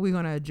point are we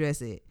going to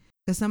address it.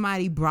 Because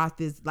somebody brought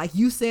this, like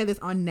you said this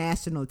on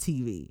national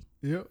TV.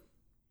 Yep.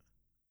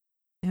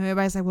 And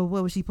everybody's like, well,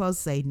 what was she supposed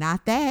to say?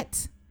 Not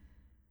that.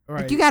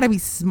 Right. Like, you got to be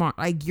smart.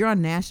 Like, you're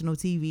on national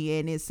TV,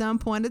 and at some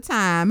point in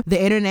time,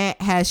 the internet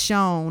has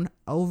shown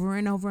over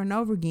and over and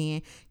over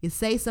again, you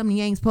say something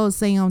you ain't supposed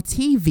to say on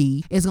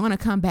TV, it's going to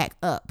come back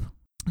up.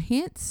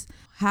 Hence,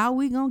 how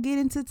we going to get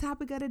into the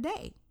topic of the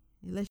day?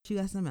 Unless you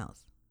got something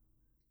else.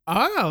 Oh,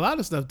 I got a lot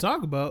of stuff to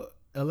talk about.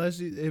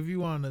 If you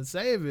want to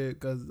save it,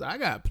 because I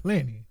got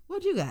plenty.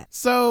 What you got?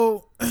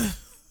 So,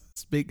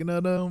 speaking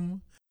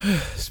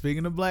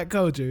of Black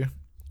culture,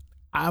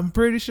 I'm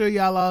pretty sure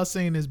y'all all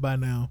seen this by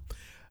now.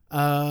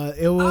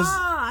 It was.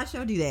 Oh, I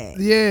showed you that.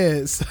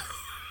 Yes.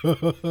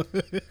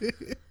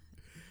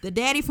 The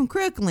daddy from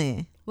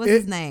Crooklyn. What's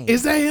his name?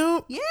 Is that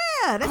him?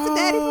 Yeah, that's the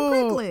daddy from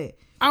Crooklyn.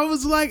 I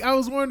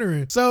was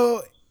wondering.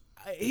 So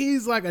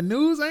he's like a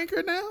news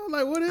anchor now?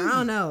 Like, what is I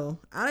don't know.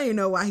 I don't even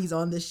know why he's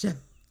on this show.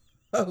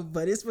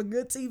 But it's for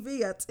good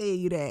TV, I tell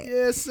you that.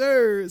 Yes,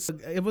 sir. So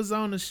it was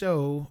on the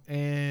show,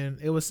 and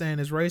it was saying,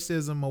 is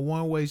racism a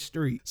one-way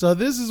street? So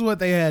this is what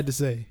they had to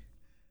say.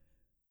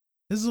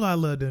 This is why I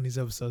love doing these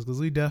episodes,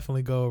 because we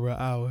definitely go over an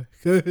hour.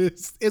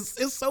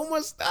 It's so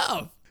much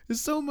stuff.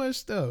 It's so much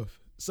stuff.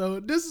 So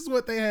this is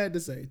what they had to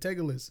say. Take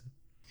a listen.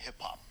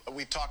 Hip-hop.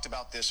 We've talked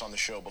about this on the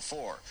show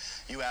before.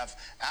 You have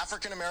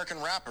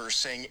African-American rappers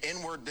saying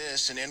N-word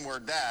this and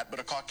N-word that, but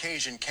a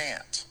Caucasian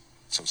can't.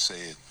 So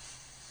say it.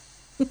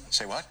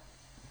 Say what?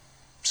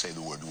 Say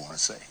the word you want to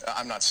say.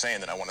 I'm not saying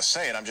that I want to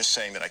say it. I'm just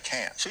saying that I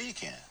can't. Sure you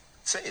can.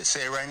 Say it.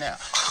 Say it right now.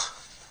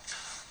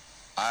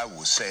 I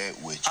will say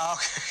it with you.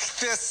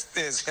 Okay, this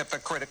is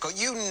hypocritical.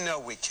 You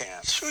know we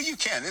can't. Sure you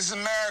can. This is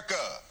America.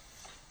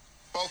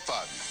 Both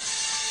of you.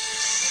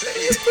 Say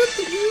it. Put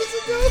the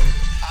music on.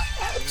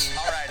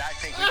 All right, I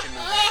think we can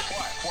move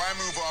on. Why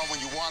move on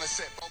when you want to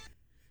say both?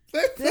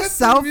 It's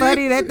so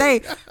funny that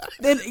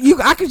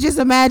I could just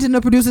imagine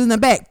the producers in the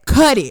back.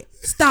 Cut it.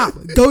 Stop.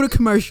 Go to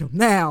commercial.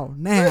 Now.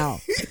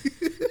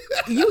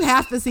 You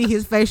have to see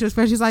his facial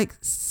expression. He's like,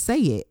 say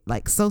it.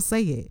 Like, so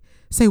say it.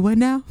 Say what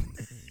now?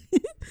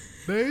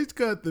 They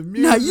cut the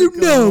music. Now you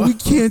know we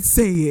can't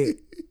say it.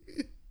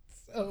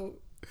 So,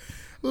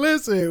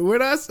 listen,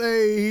 when I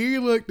say he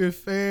looked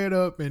fed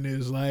up and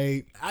is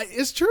like,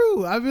 it's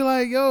true. I be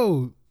like,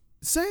 yo,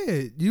 say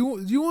it. You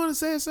want to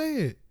say it? Say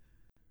it.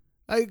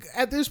 Like,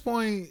 at this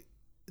point,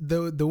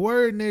 the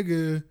word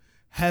nigga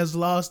has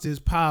lost its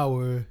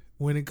power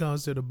when it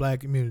comes to the black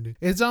community.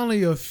 It's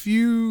only a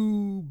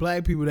few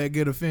black people that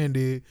get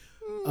offended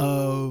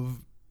of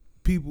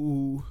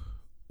people.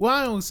 Well,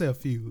 I don't say a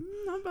few.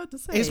 I'm about to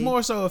say. It's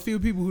more so a few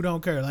people who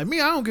don't care. Like me,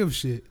 I don't give a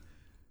shit.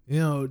 You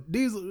know,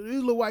 these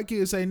little white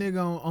kids say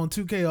nigga on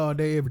 2K all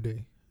day, every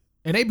day.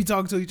 And they be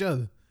talking to each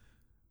other.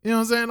 You know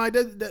what I'm saying? Like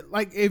that,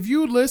 like if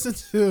you listen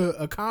to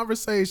a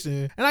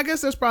conversation, and I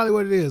guess that's probably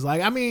what it is.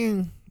 Like, I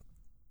mean,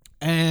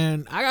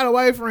 and I got a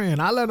white friend,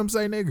 I let him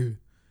say nigga.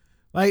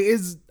 Like,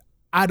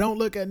 I don't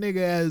look at nigga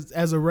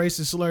as a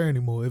racist slur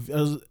anymore.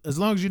 As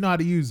long as you know how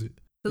to use it.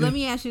 So let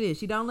me ask you this: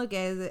 you don't look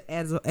at it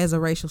as a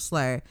racial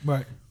slur,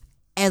 right?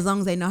 As long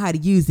as they know how to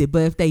use it.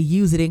 But if they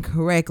use it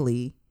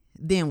incorrectly,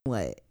 then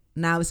what?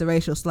 Now it's a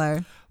racial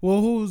slur.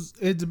 Well,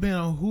 it depends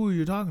on who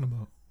you're talking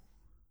about.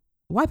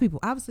 White people,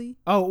 obviously.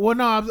 Oh, well,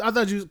 no, I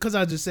thought because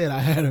I just said I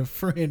had a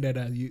friend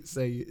that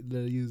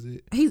use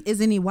it.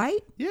 Isn't he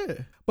white? Yeah,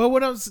 but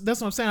that's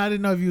what I'm saying. I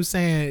didn't know if you were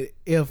saying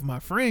if my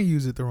friend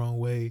used it the wrong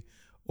way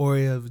or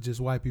if just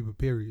white people,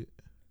 period.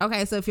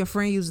 Okay, so if your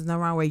friend uses it the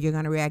wrong way, you're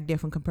gonna react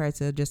different compared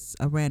to just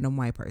a random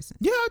white person.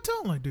 Yeah, I'll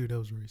tell him like, dude, that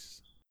was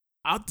racist.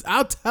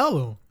 I'll tell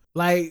him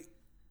like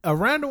a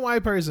random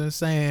white person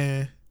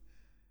saying,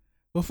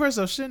 well, first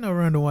off, shouldn't a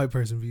random white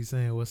person be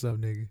saying what's up,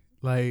 nigga?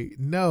 Like,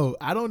 no,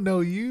 I don't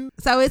know you.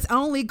 So it's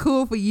only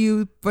cool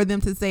for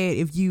them to say it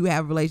if you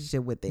have a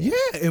relationship with them. Yeah,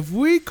 if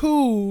we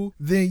cool,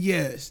 then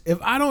yes.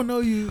 If I don't know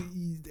you.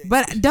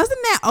 But doesn't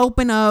that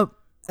open up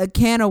a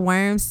can of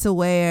worms to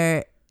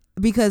where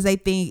because they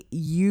think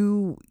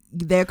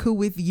they're cool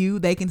with you,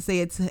 they can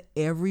say it to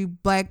every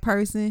black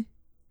person?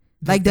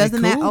 Like,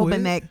 doesn't that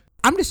open that?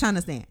 I'm just trying to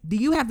understand. Do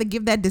you have to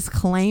give that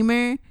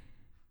disclaimer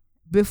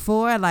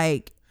before,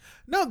 like?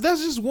 No,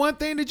 that's just one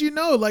thing that you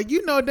know. Like,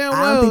 you know damn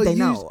well. I don't think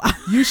they know.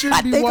 You should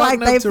be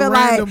walking up to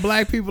random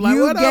black people like,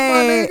 what up, my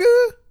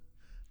nigga?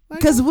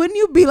 Because wouldn't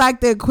you be like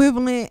the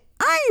equivalent,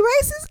 I ain't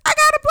racist, I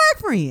got a black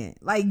friend.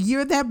 Like,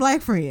 you're that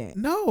black friend.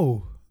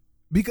 No.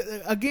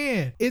 Because,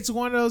 again, it's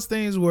one of those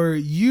things where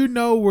you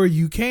know where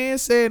you can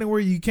say it and where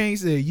you can't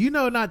say it. You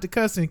know not to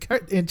cuss in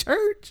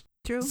church.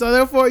 True. So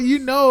therefore, you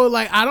know,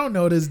 like, I don't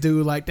know this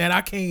dude like that.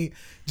 I can't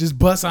just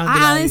bust on.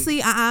 I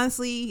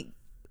honestly,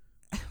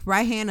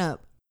 right hand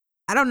up,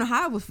 I don't know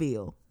how I would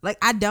feel. Like,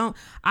 I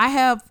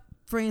have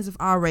friends of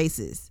all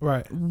races.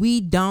 Right.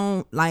 We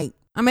don't like,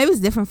 maybe it's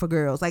different for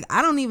girls. Like,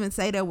 I don't even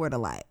say that word a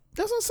lot.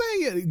 That's what I'm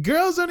saying.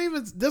 Girls don't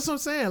even. That's what I'm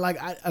saying. Like,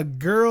 a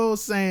girl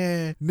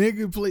saying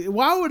 "nigga," please.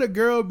 Why would a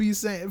girl be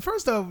saying?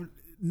 First off,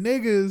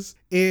 niggas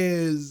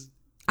is.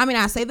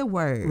 I say the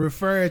word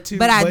referred to,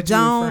 but I don't.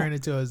 You're referring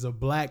it to as a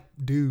black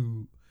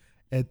dude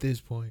at this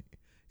point.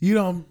 You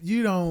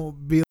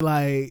don't be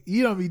like,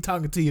 you don't be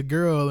talking to your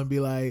girl and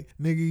be like,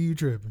 "Nigga, you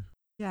tripping."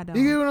 Yeah, I don't.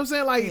 You get what I'm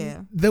saying? Like,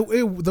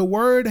 the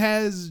word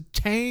has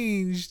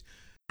changed.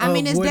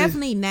 It's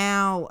definitely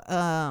now.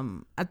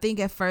 I think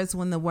at first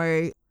when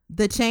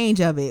the change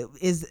of it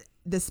is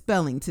the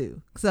spelling too.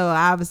 So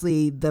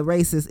obviously the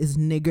racist is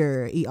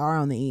nigger, ER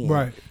on the end.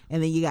 Right.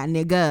 And then you got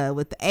nigga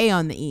with the A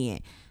on the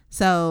end.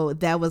 So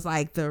that was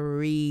like the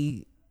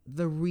rebranding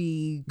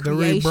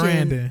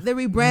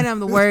of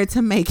the word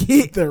to make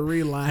it the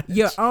reline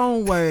your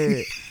own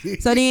word.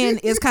 So then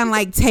it's kind of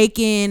like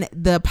taking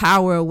the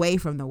power away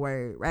from the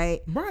word,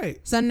 right? Right.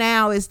 So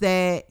now it's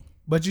that.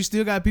 But you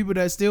still got people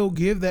that still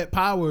give that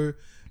power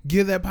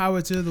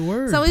to the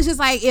word. So it's just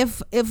like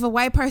if a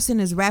white person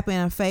is rapping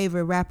a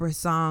favorite rapper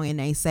song and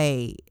they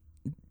say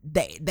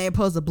they're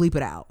supposed to bleep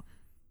it out.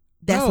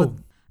 That's what.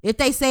 If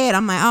they say it,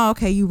 I'm like, oh,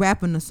 okay, you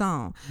rapping the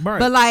song. Right.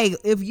 But like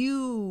if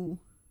you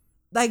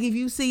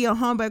see your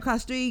homeboy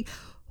across the street,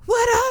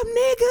 what up,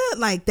 nigga?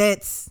 Like,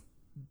 that's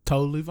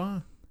totally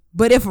fine.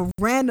 But if a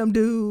random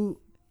dude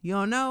you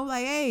don't know,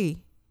 like,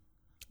 hey,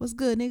 what's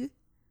good, nigga?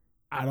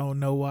 I don't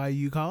know why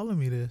you calling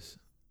me this.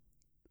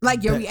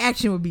 Like, your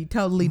reaction would be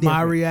totally different.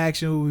 My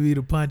reaction would be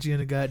to punch you in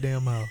the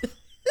goddamn mouth.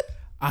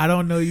 I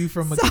don't know you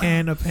from a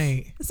can of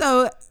paint.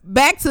 So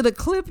back to the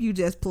clip you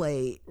just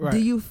played. Right. Do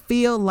you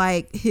feel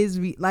like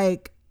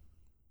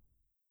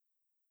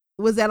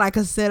was that like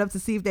a setup to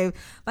see if they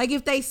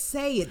if they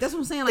say it? That's what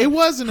I'm saying. Like, it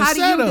wasn't a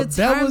setup.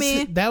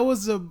 That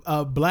was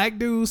a black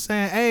dude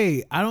saying,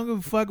 "Hey, I don't give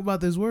a fuck about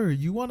this word.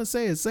 You want to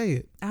say it, say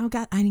it." I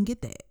didn't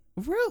get that.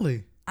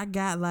 Really? I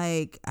got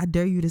I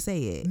dare you to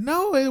say it.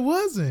 No, it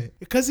wasn't.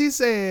 Because he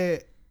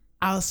said,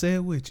 "I'll say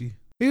it with you."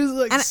 He was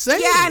like, say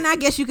it. Yeah, and I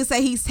guess you could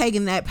say he's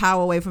taking that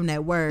power away from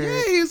that word.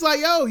 Yeah, he's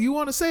like, yo, you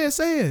want to say it,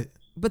 say it.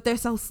 But they're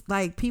so,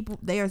 people,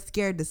 they are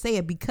scared to say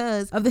it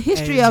because of the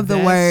history of the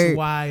word. That's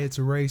why it's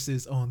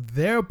racist on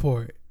their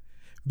part.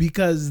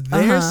 Because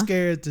they're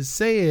scared to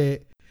say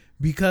it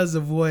because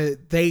of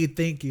what they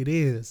think it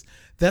is.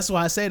 That's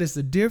why I said it's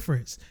the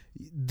difference.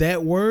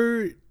 That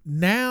word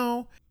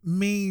now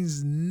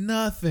means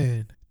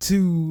nothing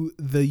to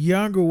the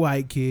younger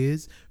white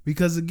kids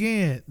because,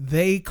 again,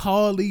 they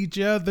call each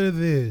other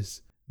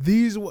this.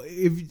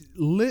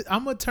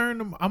 I'm gonna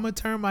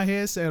turn my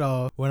headset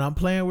off when I'm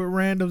playing with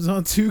randoms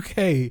on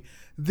 2K.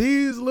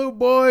 These little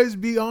boys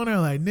be on there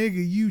like,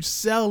 nigga, you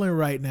selling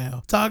right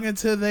now, talking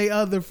to their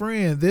other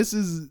friend. This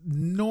is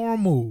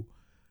normal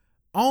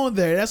on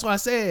there. That's why I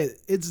said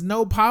it's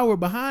no power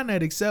behind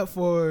that except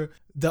for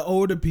the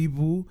older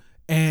people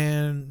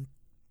and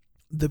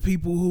the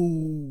people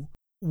who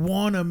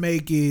want to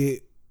make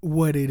it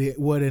what it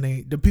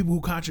ain't, the people who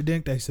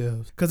contradict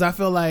themselves. Because I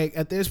feel like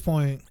at this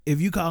point,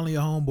 if you calling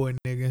your homeboy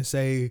nigga and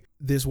say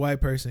this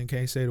white person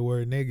can't say the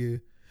word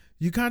nigga,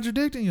 you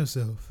contradicting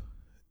yourself.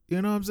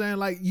 You know what I'm saying?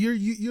 Like,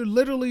 you're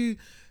literally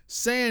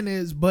saying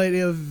this, but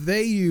if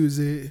they use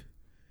it,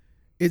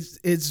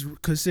 it's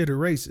considered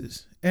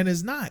racist, and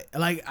it's not.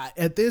 Like,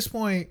 at this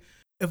point,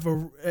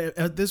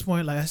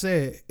 like I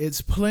said,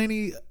 it's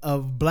plenty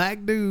of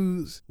black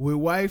dudes with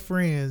white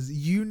friends.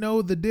 You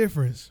know the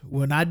difference.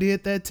 When I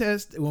did that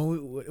test,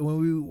 when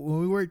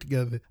we worked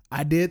together,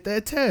 I did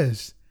that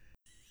test.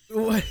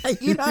 You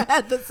don't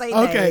have to say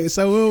that. Okay,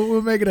 so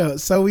we'll make it up.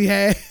 So we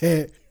had.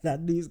 I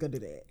knew he was gonna do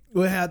that.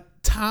 We had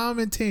Tom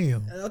and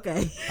Tim.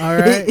 Okay. All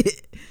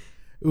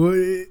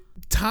right.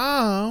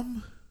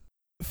 Tom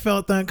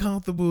felt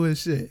uncomfortable and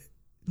shit.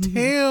 Mm-hmm.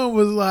 Tim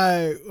was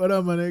like, "What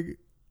up, my nigga?"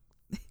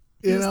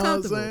 You know what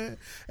I'm saying?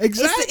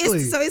 Exactly.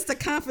 It's the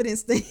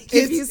confidence thing.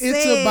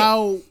 It's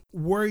about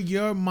where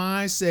your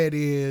mindset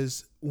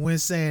is when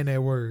saying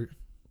that word.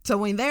 So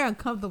when they're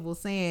uncomfortable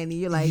saying it,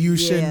 you're like, you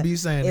shouldn't be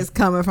saying it's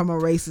coming from a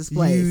racist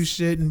place. You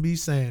shouldn't be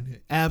saying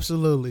it.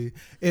 Absolutely.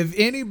 If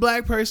any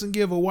black person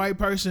give a white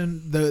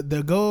person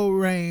the goal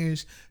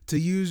range to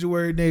use the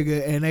word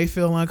nigga and they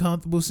feel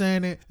uncomfortable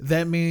saying it,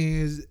 that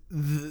means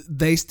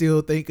they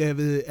still think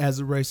of it as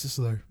a racist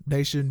slur.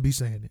 They shouldn't be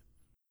saying it.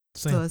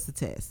 So it's a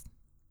test.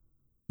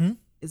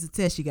 It's a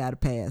test you got to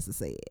pass to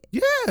say it.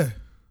 Yeah.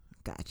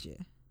 Gotcha.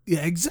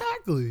 Yeah,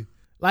 exactly.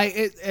 Like,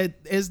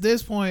 at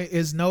this point,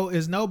 it's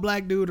no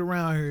black dude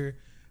around here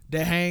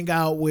that hang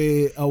out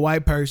with a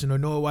white person or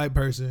know a white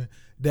person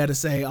that'll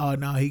say, oh,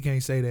 no, he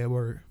can't say that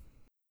word.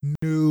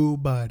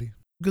 Nobody.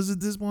 Because at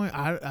this point,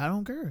 I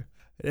don't care.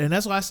 And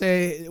that's why I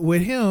say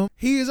with him,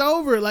 he is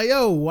over it. Like,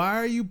 yo, why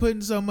are you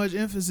putting so much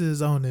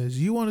emphasis on this?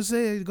 You want to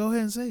say it, go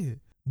ahead and say it.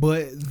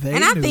 But they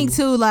I think,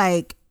 too,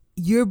 like,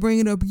 you're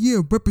bringing up,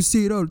 rappers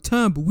say it all the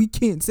time, but we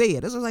can't say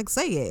it. That's just like,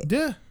 say it.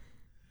 Yeah.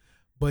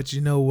 But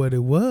you know what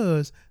it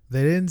was?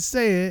 They didn't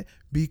say it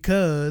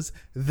because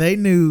they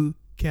knew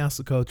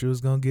cancel culture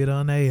was going to get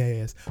on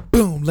their ass.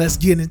 Boom. Let's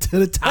get into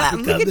the topic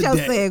of the day. Look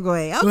at your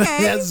segue.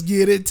 Okay. Let's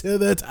get into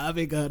the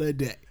topic of the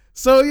day.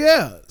 So,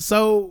 yeah.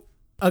 So,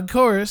 of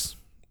course,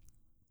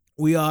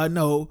 we all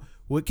know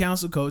with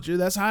cancel culture,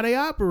 that's how they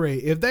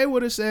operate. If they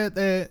would have said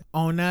that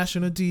on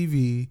national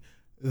TV,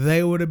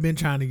 they would have been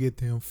trying to get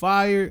them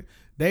fired.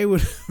 They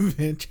would have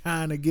been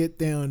trying to get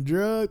them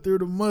drugged through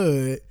the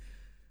mud.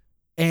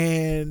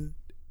 And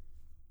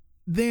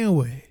then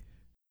what?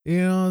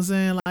 You know what I'm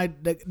saying?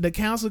 Like the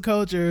cancel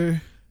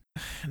culture,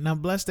 now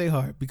bless their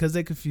heart because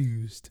they're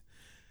confused.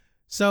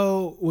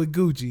 So with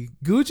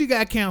Gucci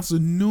got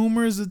canceled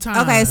numerous of times.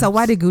 Okay, so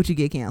why did Gucci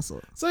get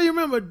canceled? So you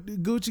remember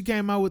Gucci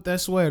came out with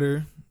that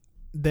sweater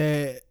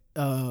that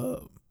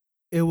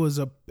it was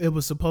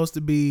supposed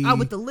to be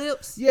with the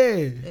lips?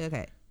 Yeah.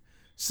 Okay.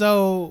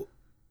 So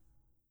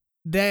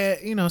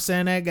that, you know,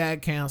 saying that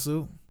got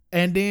canceled.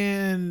 And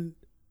then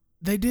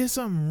they did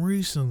something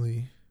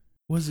recently.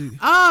 Was it?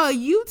 Oh,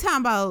 you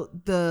talking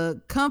about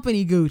the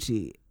company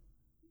Gucci?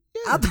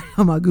 Yeah. I thought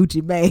about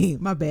Gucci Mane.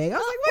 My bad. I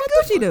was like, what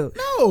Gucci do?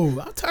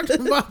 No, I'm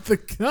talking about the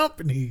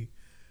company.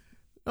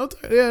 I'm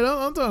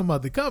talking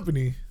about the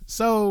company.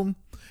 So,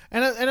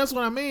 and that's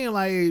what I mean.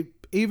 Like,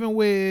 even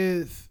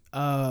with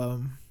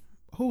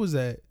who was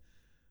that?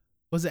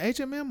 Was it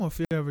HMM or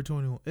Forever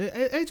 21?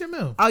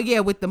 HMM. Oh yeah,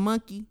 with the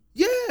monkey.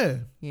 Yeah.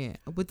 Yeah,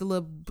 with the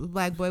little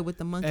black boy with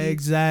the monkey.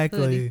 Exactly.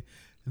 Hoodie.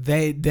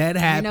 That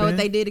happened. You know what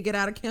they did to get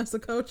out of cancel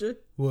culture?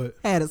 What?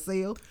 Had a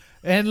sale.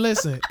 And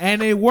listen,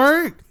 and it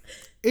worked.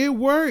 It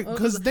worked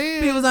because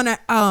then it was on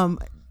that.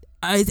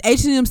 Is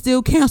H&M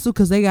still canceled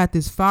because they got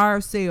this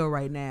fire sale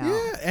right now?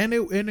 Yeah, and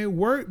it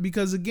worked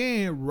because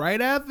again, right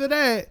after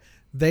that,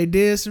 they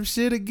did some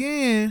shit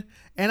again,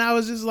 and I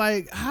was just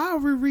like, how are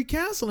we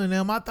recanceling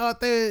them? I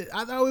thought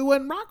we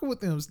wasn't rocking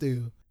with them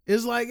still.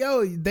 It's like,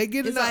 yo, they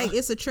get it's like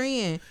it's a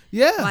trend.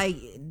 Yeah, like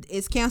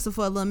it's canceled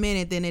for a little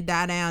minute, then it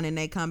die down, and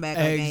they come back.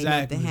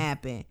 Exactly, nothing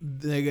happened.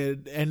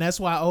 And that's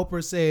why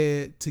Oprah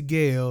said to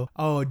Gayle,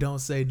 "Oh, don't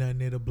say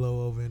nothing; it'll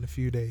blow over in a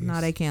few days."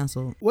 No, they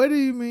canceled. What do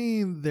you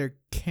mean they're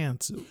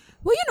canceled?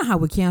 Well, you know how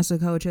with cancel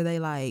culture, they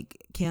like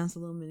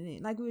cancel them, and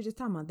then, like we were just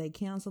talking about, they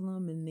cancel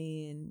them, and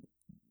then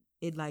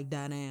it like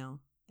die down.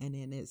 And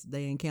then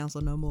they ain't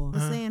cancel no more.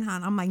 I'm saying how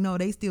I'm like, no,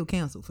 they still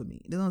cancel for me.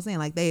 You know what I'm saying?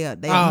 Like they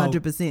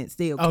 100%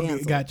 still cancel.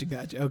 Okay,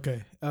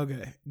 gotcha.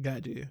 Okay,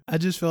 got you. I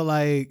just feel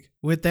like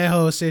with that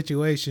whole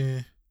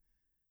situation,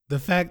 the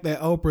fact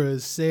that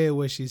Oprah said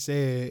what she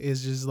said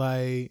is just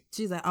like,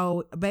 she's like,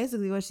 oh,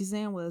 basically what she's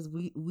saying was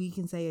we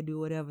can say or do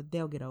whatever,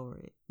 they'll get over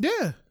it.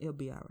 Yeah, it'll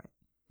be all right.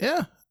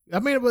 Yeah,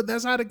 I mean, but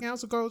that's how the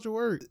cancel culture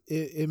works.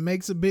 It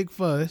makes a big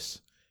fuss,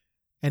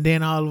 and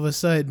then all of a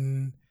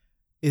sudden,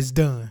 it's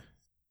done.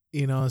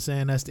 You know what I'm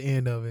saying? That's the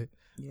end of it.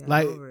 Yeah,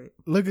 like,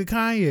 look at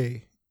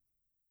Kanye.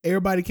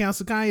 Everybody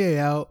canceled Kanye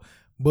out,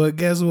 but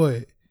guess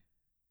what?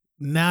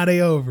 Now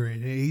they over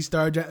it. He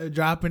started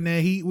dropping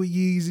that heat with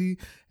Yeezy,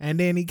 and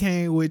then he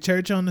came with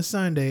Church on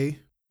Sunday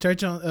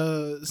church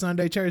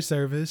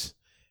service,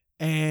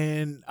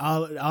 and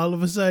all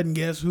of a sudden,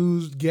 guess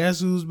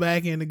who's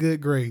back in the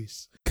good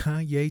grace?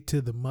 Kanye to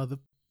the mother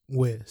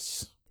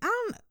West.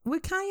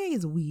 With Kanye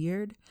is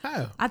weird.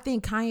 How? I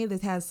think Kanye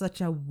just has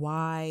such a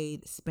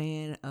wide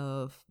span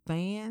of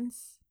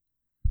fans.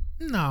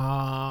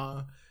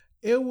 Nah,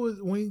 it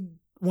was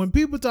when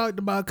people talked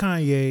about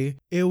Kanye,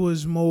 it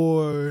was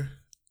more,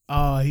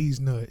 he's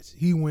nuts.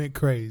 He went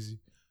crazy.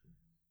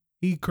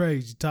 He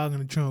crazy talking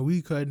to Trump.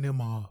 We cutting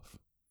him off.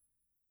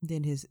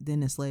 Then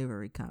the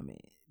slavery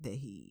comment that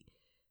he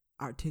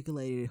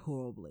articulated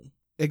horribly.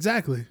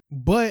 Exactly,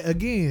 but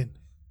again,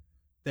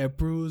 that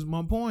proves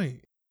my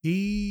point.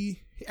 He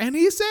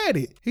said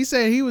it. He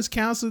said he was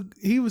cancel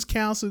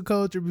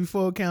culture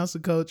before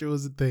cancel culture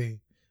was a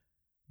thing.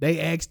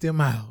 They asked him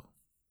out.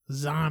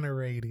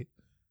 Exonerated.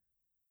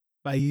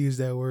 If I use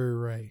that word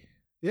right.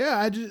 Yeah,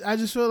 I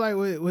just feel like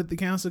with the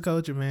cancel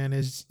culture, man,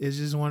 it's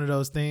just one of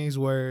those things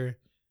where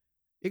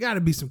it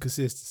gotta be some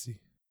consistency.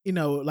 You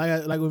know,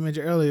 like we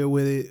mentioned earlier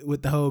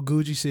with the whole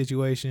Gucci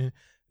situation.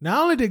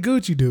 Not only did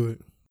Gucci do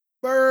it,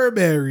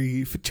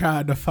 Burberry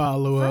tried to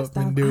follow up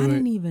and do it. I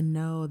didn't even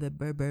know that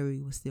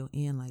Burberry was still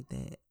in like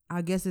that.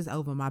 I guess it's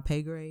over my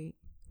pay grade.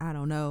 I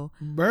don't know.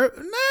 Ain't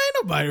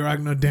nobody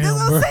rocking no damn Burberry.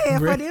 That's what I'm saying.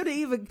 Burberry. For them to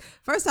even,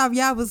 first off,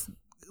 y'all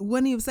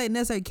wouldn't even say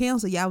necessarily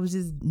cancel. Y'all was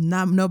just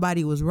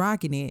nobody was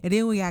rocking it. And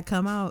then when y'all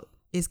come out,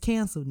 it's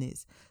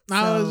canceledness.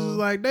 I was just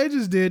like, they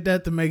just did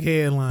that to make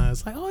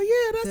headlines. Like, oh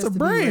yeah, that's a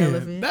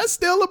brand. That's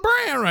still a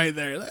brand right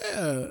there.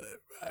 Yeah,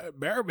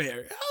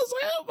 Burberry. I was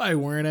like, nobody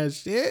wearing that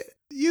shit.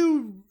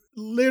 You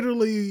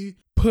literally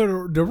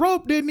the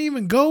rope didn't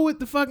even go with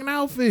the fucking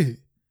outfit.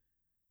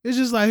 It's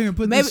just like, here,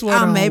 put this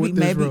sweater on with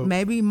this rope.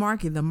 Maybe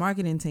the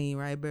marketing team,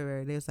 right,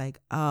 Burberry, they was like,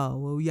 oh,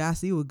 well, y'all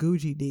see what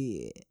Gucci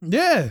did.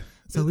 Yeah.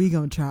 So we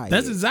gonna try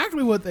That's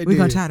exactly what they did. We're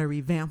gonna try to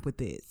revamp with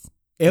this.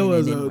 It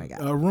was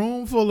a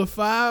room full of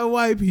 5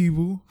 white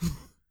people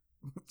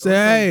Say,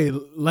 hey,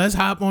 let's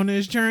hop on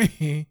this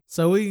train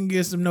so we can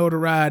get some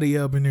notoriety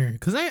up in here.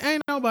 Cause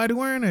ain't nobody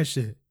wearing that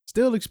shit.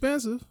 Still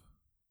expensive,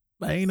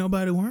 but ain't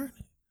nobody wearing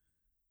it.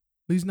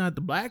 At least not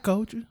the black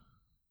culture.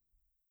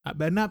 I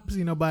better not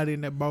see nobody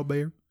in that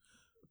Burberry,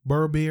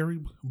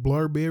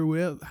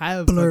 whatever,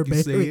 however the fuck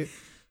you say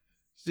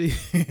it.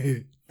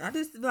 Shit. I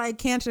just like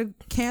cancer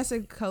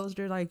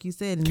culture, like you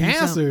said.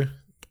 Cancer.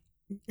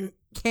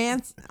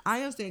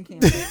 I understand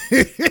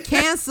cancer.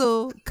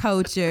 Cancel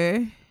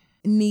culture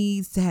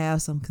needs to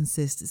have some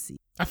consistency.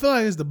 I feel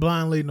like it's the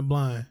blind leading the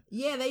blind.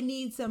 Yeah, they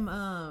need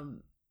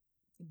some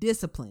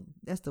discipline.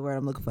 That's the word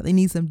I'm looking for. They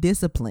need some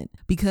discipline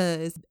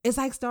because it's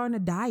like starting a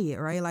diet,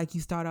 right? Like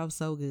you start off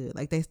so good.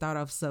 Like they start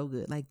off so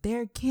good. Like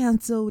they're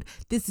canceled.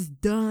 This is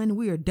done.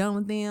 We are done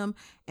with them.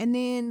 And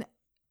then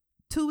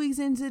 2 weeks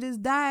into this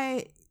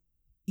diet,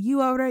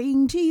 you over there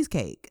eating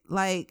cheesecake.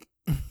 Like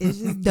it's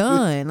just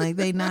done. Like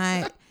they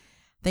not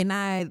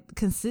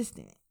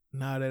consistent.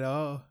 Not at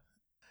all.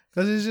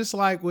 Cause it's just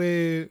like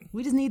we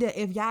just need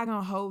to, if y'all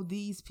gonna hold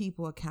these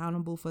people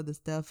accountable for the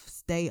stuff,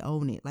 stay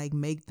on it. Like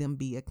make them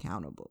be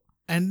accountable.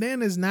 And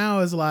then it's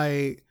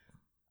like,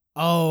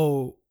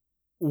 oh,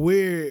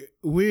 we're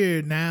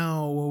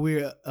now when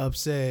we're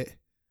upset,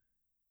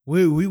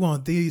 we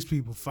want these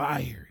people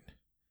fired.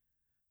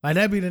 Like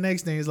that'd be the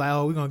next thing. It's like,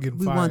 oh, we're gonna get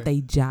them fired. We want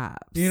their jobs.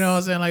 You know what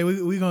I'm saying? Like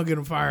we gonna get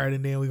them fired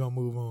and then we gonna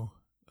move on.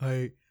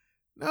 Like,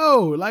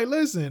 no, like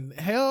listen,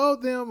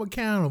 hold them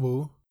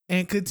accountable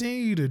and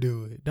continue to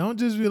do it. Don't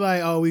just be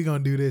like, oh, we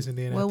gonna do this and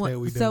then after that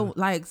we do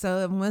it.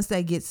 So once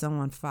they get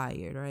someone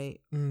fired, right?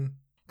 Mm.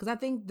 Because I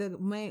think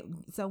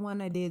someone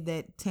that did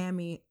that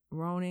Tammy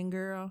Ronan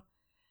girl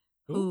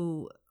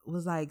who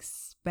was like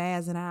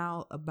spazzing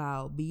out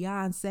about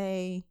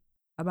Beyonce's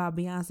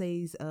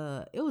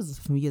it was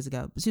from years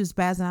ago. She was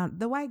spazzing out.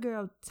 The white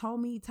girl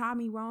Tommy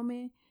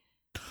Roman.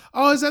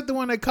 Oh, is that the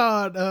one that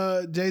called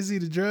Jay-Z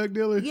the drug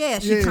dealer? Yeah,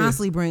 she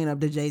constantly bringing up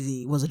that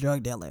Jay-Z was a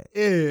drug dealer.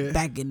 Yeah.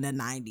 Back in the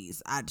 90s.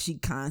 The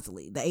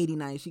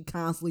 89s, she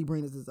constantly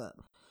brings this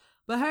up.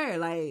 But her,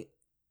 like,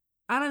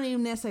 I don't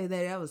even necessarily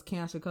say that was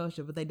cancer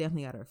culture, but they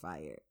definitely got her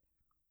fired.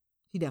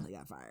 She definitely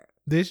got fired.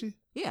 Did she?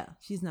 Yeah,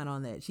 she's not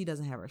on that. She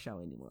doesn't have her show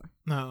anymore.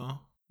 No.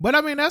 But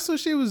I mean, that's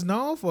what she was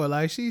known for.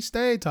 Like, she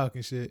stayed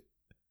talking shit.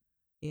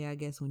 Yeah, I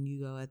guess when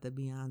you go at the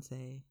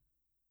Beyonce.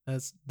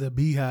 That's the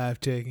Beehive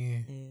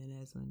check-in. Yeah,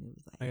 that's when it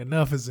was like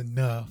enough is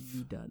enough.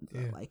 You done. So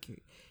yeah. Like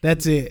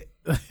that's it.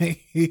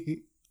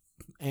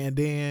 And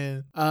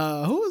then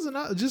who was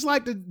another? Just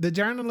like the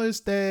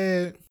journalist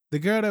the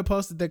girl that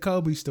posted that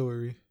Kobe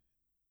story.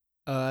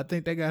 I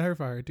think they got her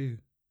fired too.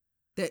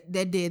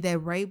 That did that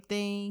rape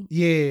thing.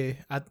 Yeah,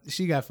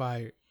 she got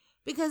fired.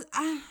 Because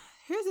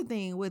here's the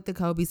thing with the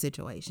Kobe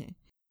situation,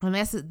 and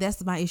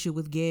that's my issue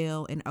with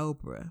Gayle and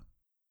Oprah.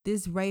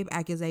 This rape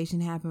accusation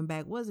happened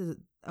back, was it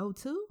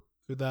 2002?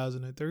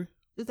 2003.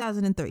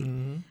 2003.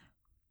 Mm-hmm.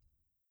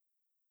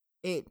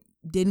 It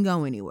didn't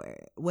go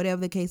anywhere.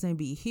 Whatever the case may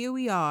be, here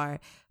we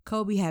are.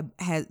 Kobe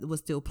was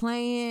still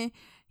playing.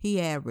 He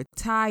had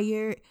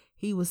retired.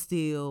 He was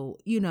still,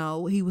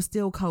 he was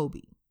still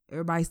Kobe.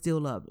 Everybody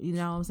still loved him. You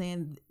know what I'm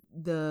saying?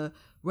 The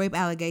rape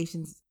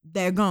allegations,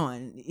 they're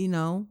gone.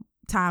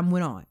 Time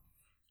went on.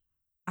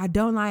 I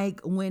don't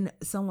like when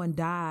someone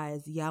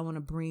dies, y'all want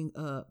to bring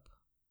up.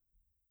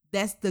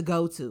 That's the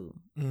go-to.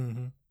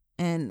 Mm-hmm.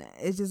 And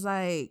it's just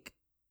like,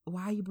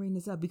 why are you bringing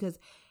this up? Because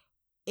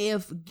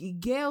if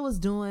Gayle was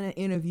doing an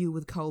interview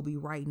with Kobe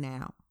right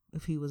now,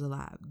 if he was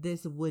alive,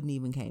 this wouldn't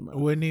even came up.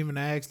 Wouldn't even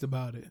asked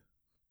about it.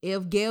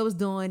 If Gayle was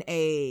doing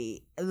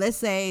let's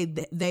say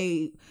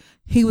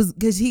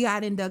because he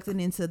got inducted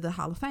into the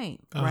Hall of Fame,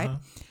 right?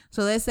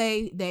 So let's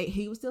say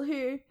he was still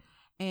here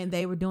and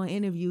they were doing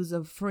interviews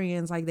of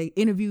friends. Like they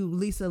interviewed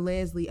Lisa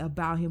Leslie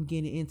about him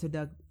getting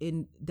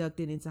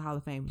inducted into Hall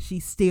of Fame. She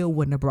still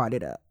wouldn't have brought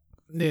it up.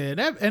 Yeah,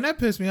 that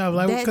pissed me off.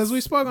 Like, because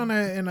we spoke on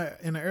that in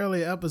an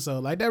earlier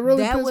episode. Like that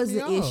really pissed me off. That was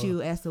the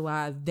issue as to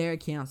why they're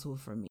canceled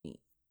for me.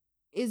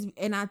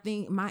 And I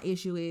think my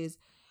issue is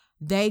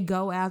they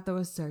go after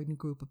a certain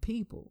group of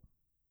people.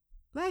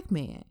 Black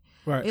men.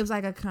 Right. It was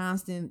like a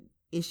constant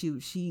issue.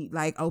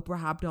 Oprah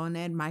hopped on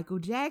that Michael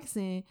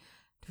Jackson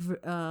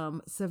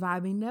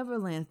Surviving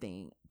Neverland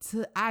thing.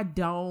 I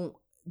don't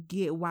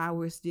get why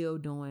we're still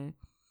doing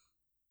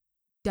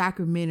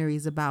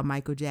documentaries about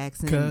Michael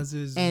Jackson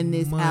and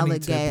this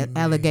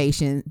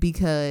allegation,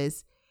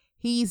 because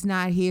he's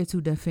not here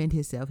to defend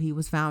himself. He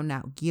was found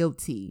out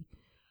guilty.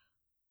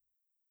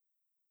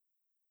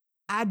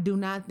 I do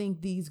not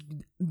think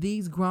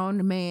these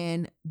grown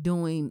men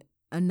doing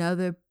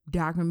another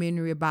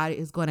documentary about it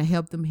is going to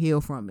help them heal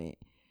from it.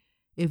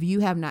 If you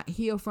have not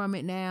healed from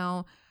it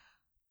now,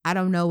 I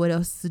don't know what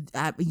else.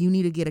 You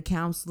need to get a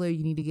counselor.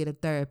 You need to get a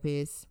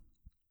therapist.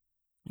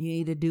 You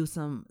need to do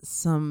some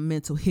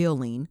mental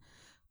healing.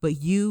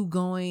 But you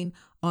going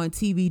on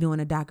TV doing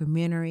a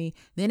documentary,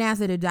 then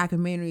after the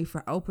documentary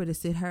for Oprah to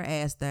sit her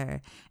ass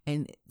there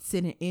and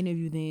sit and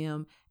interview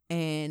them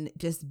and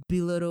just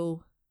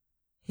belittle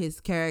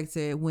his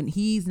character when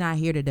he's not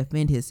here to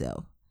defend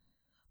himself.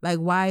 Like,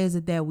 why is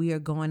it that we are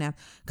going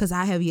after? Because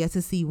I have yet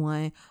to see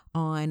one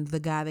on the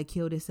guy that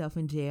killed himself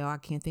in jail. I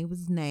can't think of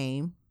his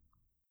name.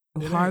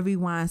 Harvey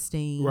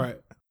Weinstein. Right.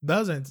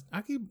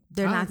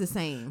 They're not the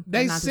same.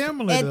 They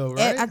similar though,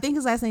 right? I think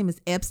his last name is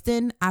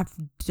Epstein. I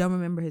don't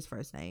remember his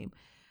first name.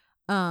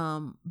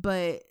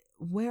 But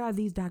where are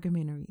these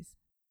documentaries?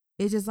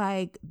 It's just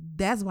like,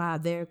 that's why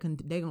they're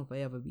gonna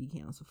forever be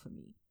canceled for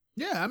me.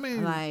 Yeah, I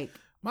mean, like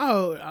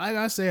like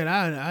I said,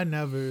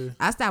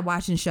 I stopped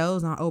watching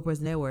shows on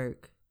Oprah's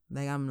network.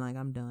 I'm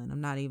done.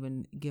 I'm not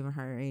even giving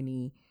her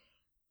any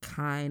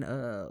kind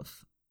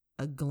of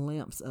a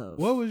glimpse of.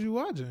 What was you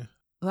watching?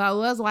 Well,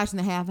 I was watching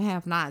the Half and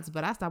Half Nots,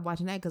 but I stopped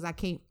watching that because I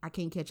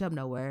can't catch up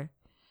nowhere.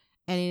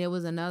 And then it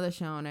was another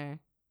show on there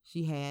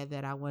she had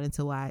that I wanted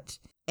to watch.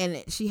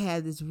 And she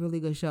had this really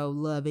good show,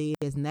 Love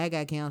Is, and that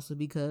got canceled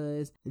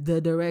because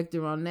the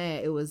director on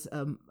that, it was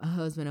a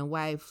husband and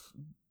wife,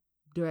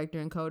 director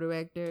and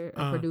co-director,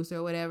 or producer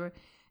or whatever.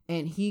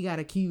 And he got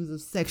accused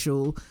of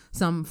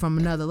something from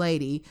another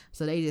lady.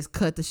 So they just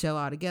cut the show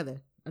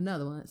altogether.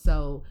 Another one.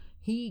 So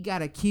he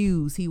got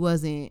accused. He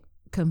wasn't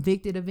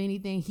convicted of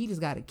anything. He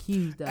just got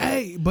accused of it.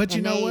 Hey, but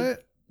you know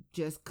what?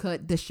 Just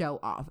cut the show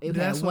off.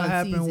 That's what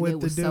happened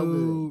with the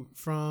dude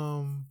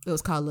from... It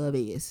was called Love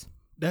Is.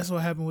 That's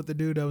what happened with the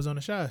dude that was on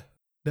the show.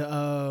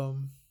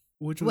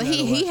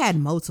 He had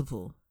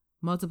multiple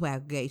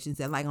allegations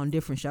that like on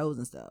different shows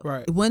and stuff.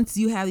 Right. Once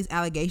you have these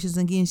allegations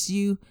against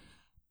you,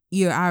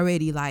 you're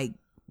already like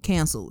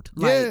canceled.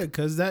 Yeah,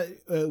 because that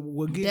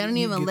they don't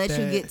even let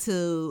you get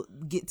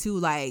to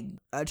like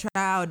a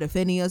trial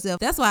defending yourself.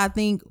 That's why I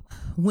think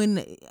when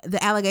the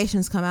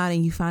allegations come out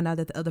and you find out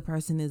that the other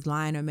person is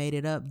lying or made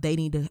it up, they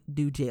need to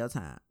do jail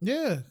time.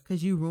 Yeah,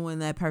 because you ruin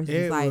that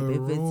person's life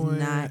if it's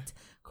not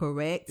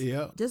correct.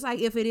 Yeah. Just like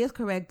if it is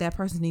correct, that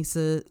person needs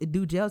to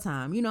do jail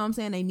time. You know what I'm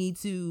saying? They need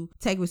to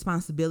take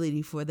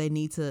responsibility for. They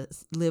need to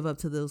live up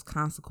to those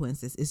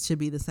consequences. It should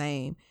be the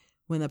same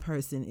when a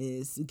person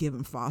is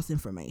given false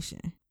information.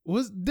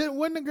 Wasn't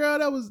the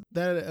girl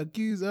that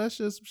accused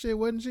Usher of some shit?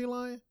 Wasn't she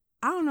lying?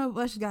 I don't know if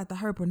Usher got the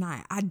herp or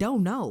not. I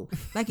don't know.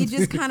 Like it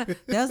just kind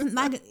of doesn't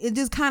like it.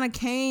 Just kind of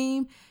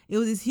came. It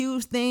was this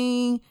huge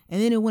thing,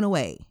 and then it went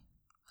away.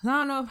 I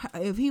don't know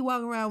if he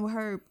walking around with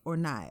herp or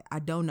not. I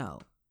don't know.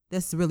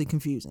 That's really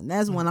confusing.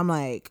 That's when I'm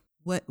like,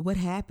 what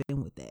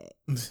happened with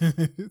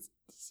that?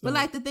 But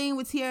like the thing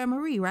with Tierra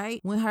Marie, right?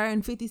 When her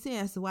and 50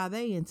 Cent, so why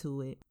they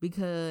into it?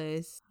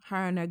 Because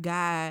her and her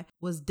guy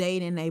was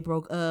dating, they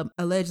broke up,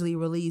 allegedly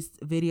released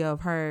video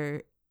of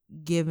her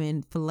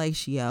giving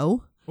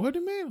fellatio. What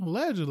do you mean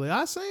allegedly?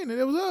 I seen it.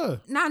 It was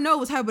her. No, I know it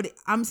was her, but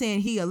I'm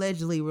saying he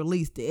allegedly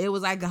released it. It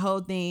was like a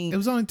whole thing. It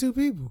was only 2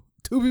 people.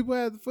 2 people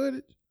had the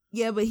footage.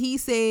 Yeah, but he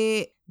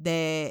said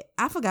that,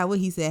 I forgot what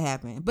he said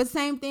happened. But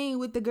same thing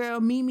with the girl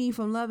Mimi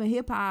from Love and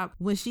Hip Hop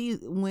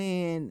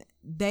when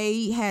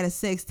they had a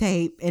sex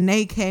tape and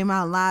they came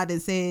out loud and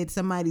said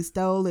somebody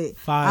stole it.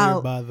 Fire,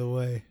 by the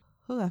way.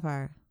 Who got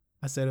fired?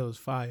 I said it was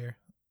fire.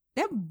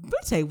 That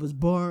tape was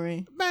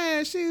boring.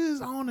 Man, she was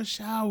on a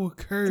shower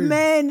curtain.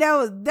 Man, that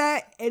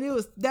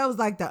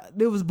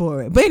was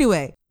boring. But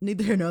anyway,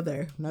 neither here nor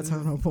there. I'm not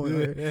talking no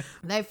porn.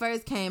 They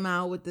first came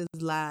out with this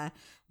lie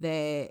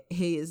that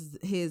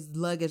his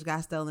luggage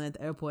got stolen at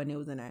the airport and it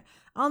was in there.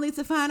 Only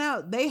to find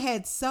out they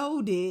had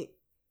sold it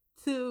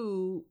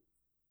to,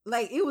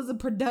 like, it was a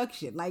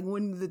production. Like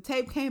when the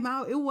tape came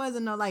out, it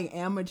wasn't no like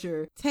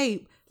amateur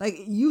tape. Like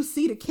you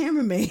see the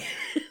cameraman,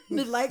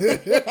 like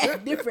they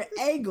had different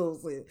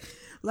angles.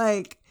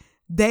 Like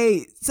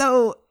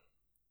so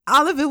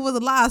all of it was a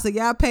lie. So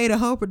y'all paid a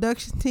whole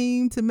production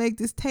team to make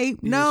this tape?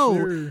 Yeah, no,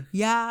 sure.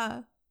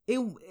 y'all. It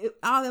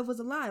all that was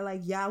a lie.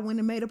 Like y'all went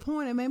and made a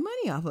porn and made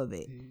money off of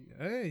it.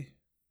 Hey,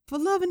 for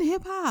Love and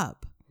Hip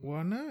Hop.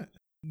 Why not?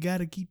 You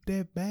gotta keep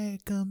that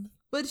bag coming.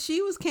 But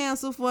she was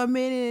canceled for a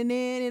minute and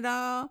then it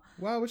all.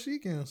 Why was she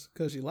canceled?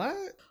 Because she lied?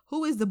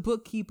 Who is the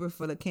bookkeeper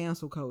for the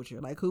cancel culture?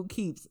 Like who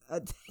keeps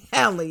a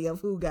tally of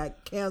who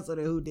got canceled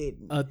and who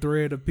didn't? A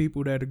thread of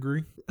people that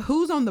agree.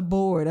 Who's on the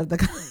board of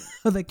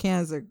the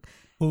cancer?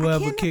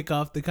 Whoever kick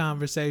off the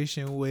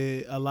conversation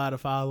with a lot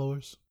of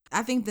followers.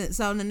 I think that,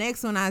 so the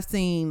next one I've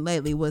seen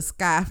lately was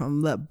Sky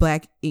from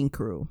Black Ink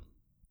Crew.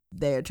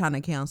 They're trying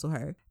to cancel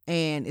her.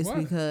 And it's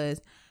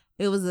because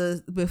it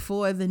was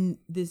before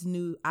this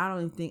new, I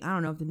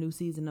don't know if the new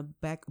season of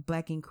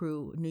Black Ink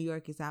Crew New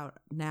York is out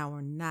now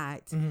or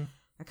not. Mm-hmm.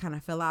 I kind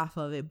of fell off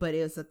of it, but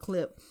it was a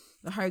clip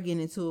of her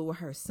getting into it with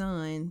her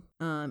son.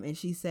 And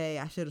she say,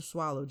 I should have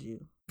swallowed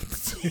you.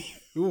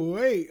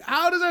 Wait,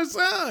 how old is her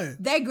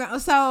son?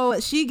 So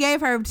she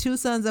gave her 2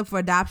 sons up for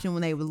adoption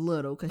when they were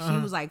little because she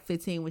was like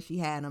 15 when she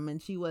had them and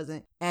she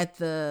wasn't at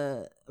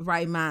the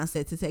right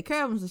mindset to take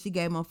care of them, so she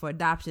gave them up for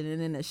adoption.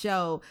 And in the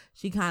show,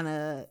 she kind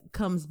of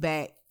comes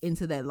back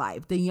into that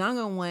life. The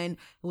younger one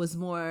was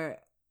more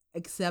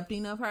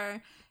accepting of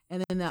her,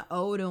 and then the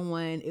older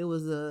one,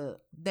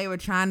 they were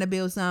trying to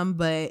build something,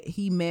 but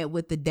he met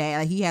with the dad.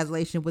 Like he has a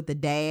relationship with the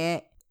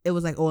dad. It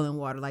was like oil and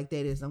water. Like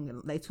they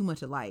too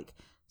much alike.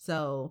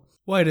 So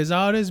wait, is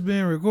all this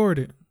being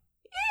recorded?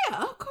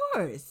 Yeah, of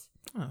course.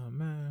 Oh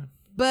man,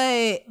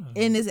 But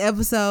in this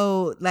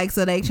episode, like,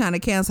 so they trying to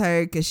cancel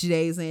her because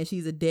they saying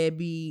she's a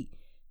deadbeat.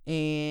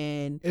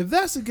 And if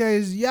that's the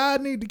case, y'all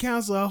need to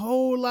cancel a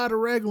whole lot of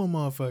regular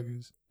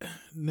motherfuckers.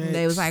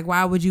 They was like,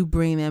 why would you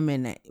bring them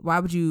in? Why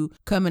would you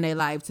come in their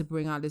life to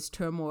bring all this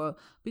turmoil?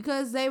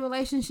 Because their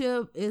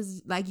relationship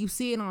is like you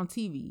see it on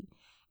TV.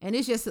 And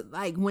it's just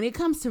like when it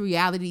comes to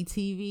reality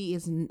TV,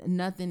 it's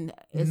nothing.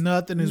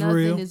 Nothing is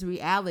real. Nothing is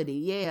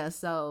reality. Yeah.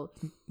 So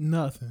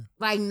nothing.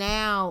 Like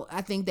now,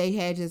 I think they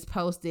had just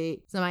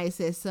posted. Somebody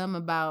said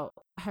something about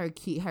her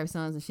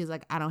sons, and she's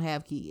like, I don't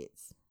have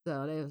kids.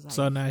 So they was like.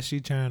 So now she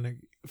trying to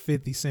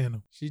 50 Cent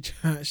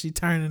him. She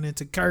turning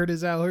into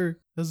Curtis out here.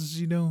 That's what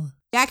she doing.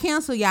 Y'all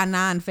cancel y'all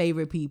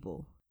non-favorite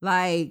people.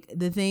 Like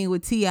the thing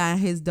with T.I. and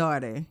his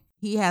daughter.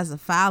 He has a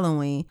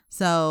following,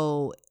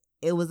 so.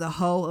 It was a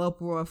whole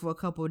uproar for a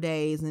couple of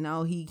days,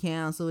 and he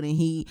canceled, and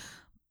he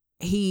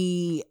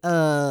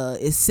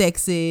is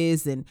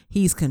sexist, and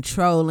he's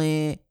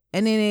controlling,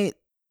 and then it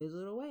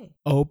fizzled away.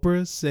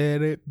 Oprah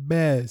said it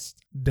best.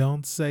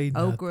 Don't say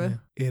nothing. Oprah.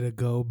 It'll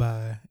go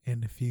by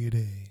in a few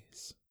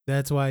days.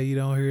 That's why you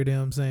don't hear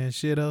them saying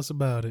shit else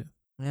about it.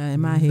 Yeah,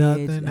 in my head,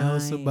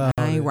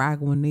 I ain't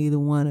rocking with neither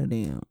one of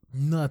them.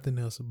 Nothing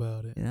else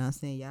about it. You know what I'm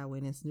saying? Y'all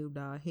went in Snoop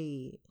Dogg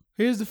head.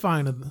 Here's the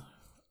final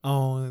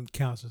on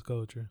cancel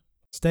culture.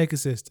 Stay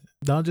consistent.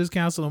 Don't just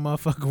cancel a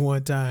motherfucker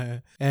one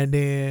time and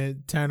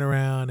then turn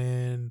around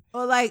and.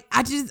 Well, like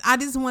I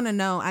just want to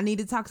know. I need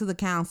to talk to the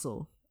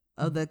council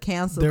of the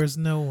council. There's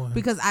no one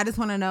because I just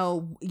want to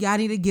know. Y'all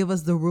need to give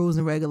us the rules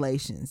and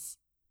regulations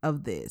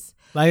of this.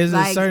 Like is it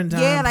a certain time?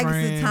 Yeah, like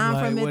it's a time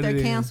frame that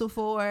they're canceled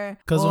for.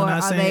 Because when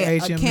I say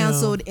HML,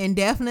 canceled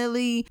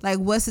indefinitely, like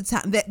what's the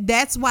time?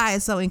 That's why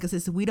it's so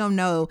inconsistent. We don't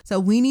know. So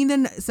we need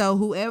to. So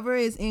whoever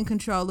is in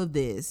control of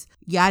this,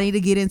 y'all need to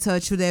get in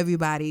touch with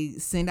everybody.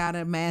 Send out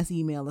a mass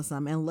email or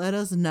something and let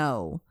us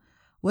know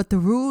what the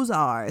rules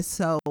are,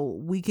 so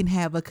we can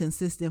have a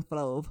consistent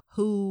flow of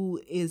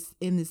who is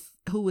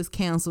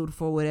canceled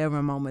for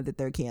whatever moment that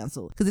they're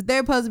canceled. Because if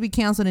they're supposed to be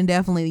canceled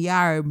indefinitely, y'all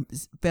are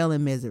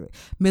failing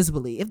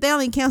miserably. If they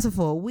only canceled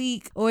for a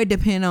week, or it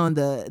depend on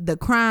the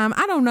crime,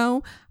 I don't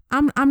know.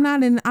 I'm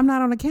not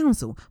on the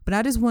council, but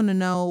I just want to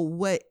know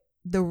what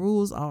the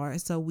rules are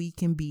so we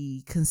can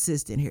be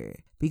consistent here.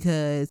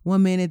 Because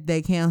one minute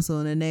they cancel,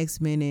 and the next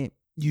minute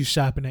you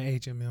shopping at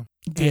HMM.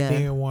 Yeah. And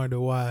then wonder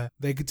why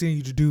they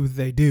continue to do what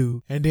they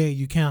do, and then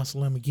you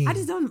cancel them again. I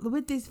just don't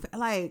with this,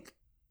 like,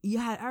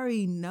 y'all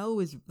already know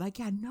it's like,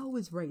 y'all know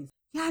it's racist.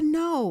 Y'all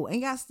know,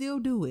 and y'all still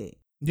do it.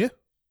 Yeah.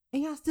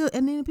 And y'all still,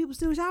 and then people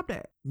still shop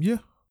there. Yeah.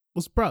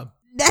 What's the problem?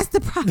 That's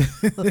the problem.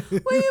 What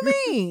do you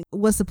mean?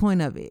 What's the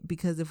point of it?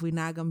 Because if we're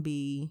not gonna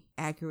be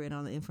accurate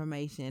on the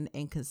information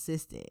and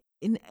consistent,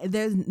 and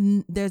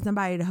there's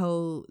nobody to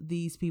hold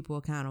these people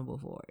accountable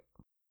for it.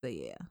 So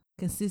yeah,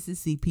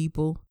 consistency,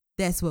 people.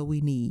 That's what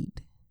we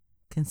need.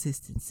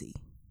 Consistency.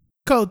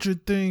 Culture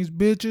things,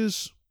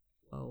 bitches.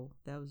 Oh,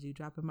 that was you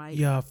dropping my.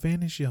 Y'all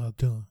finish, y'all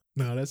done.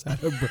 No, that's how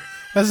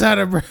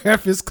the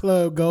Breakfast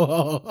Club go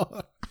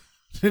on.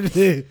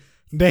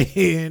 They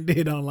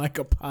ended on like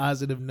a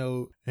positive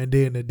note, and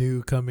then the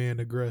dude come in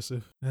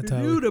aggressive. That's the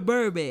dude, the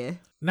Birdman.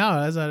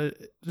 No, that's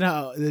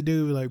how. The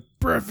dude was like,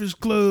 Breakfast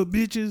Club,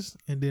 bitches,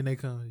 and then they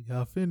come.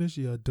 Y'all finish,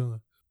 y'all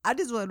done. I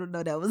just wanted to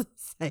know that was the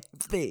same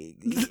thing.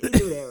 You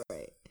do that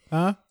right?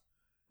 Huh?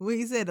 When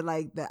he said it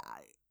like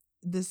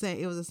the same,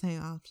 it was the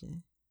same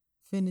option.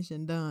 Finish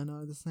and done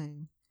are the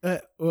same.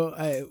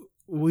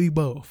 We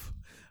both.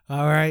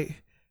 All right.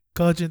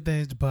 Culture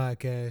Things, the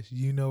podcast.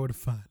 You know where to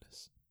find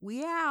us.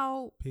 We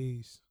out.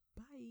 Peace.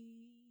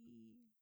 Bye.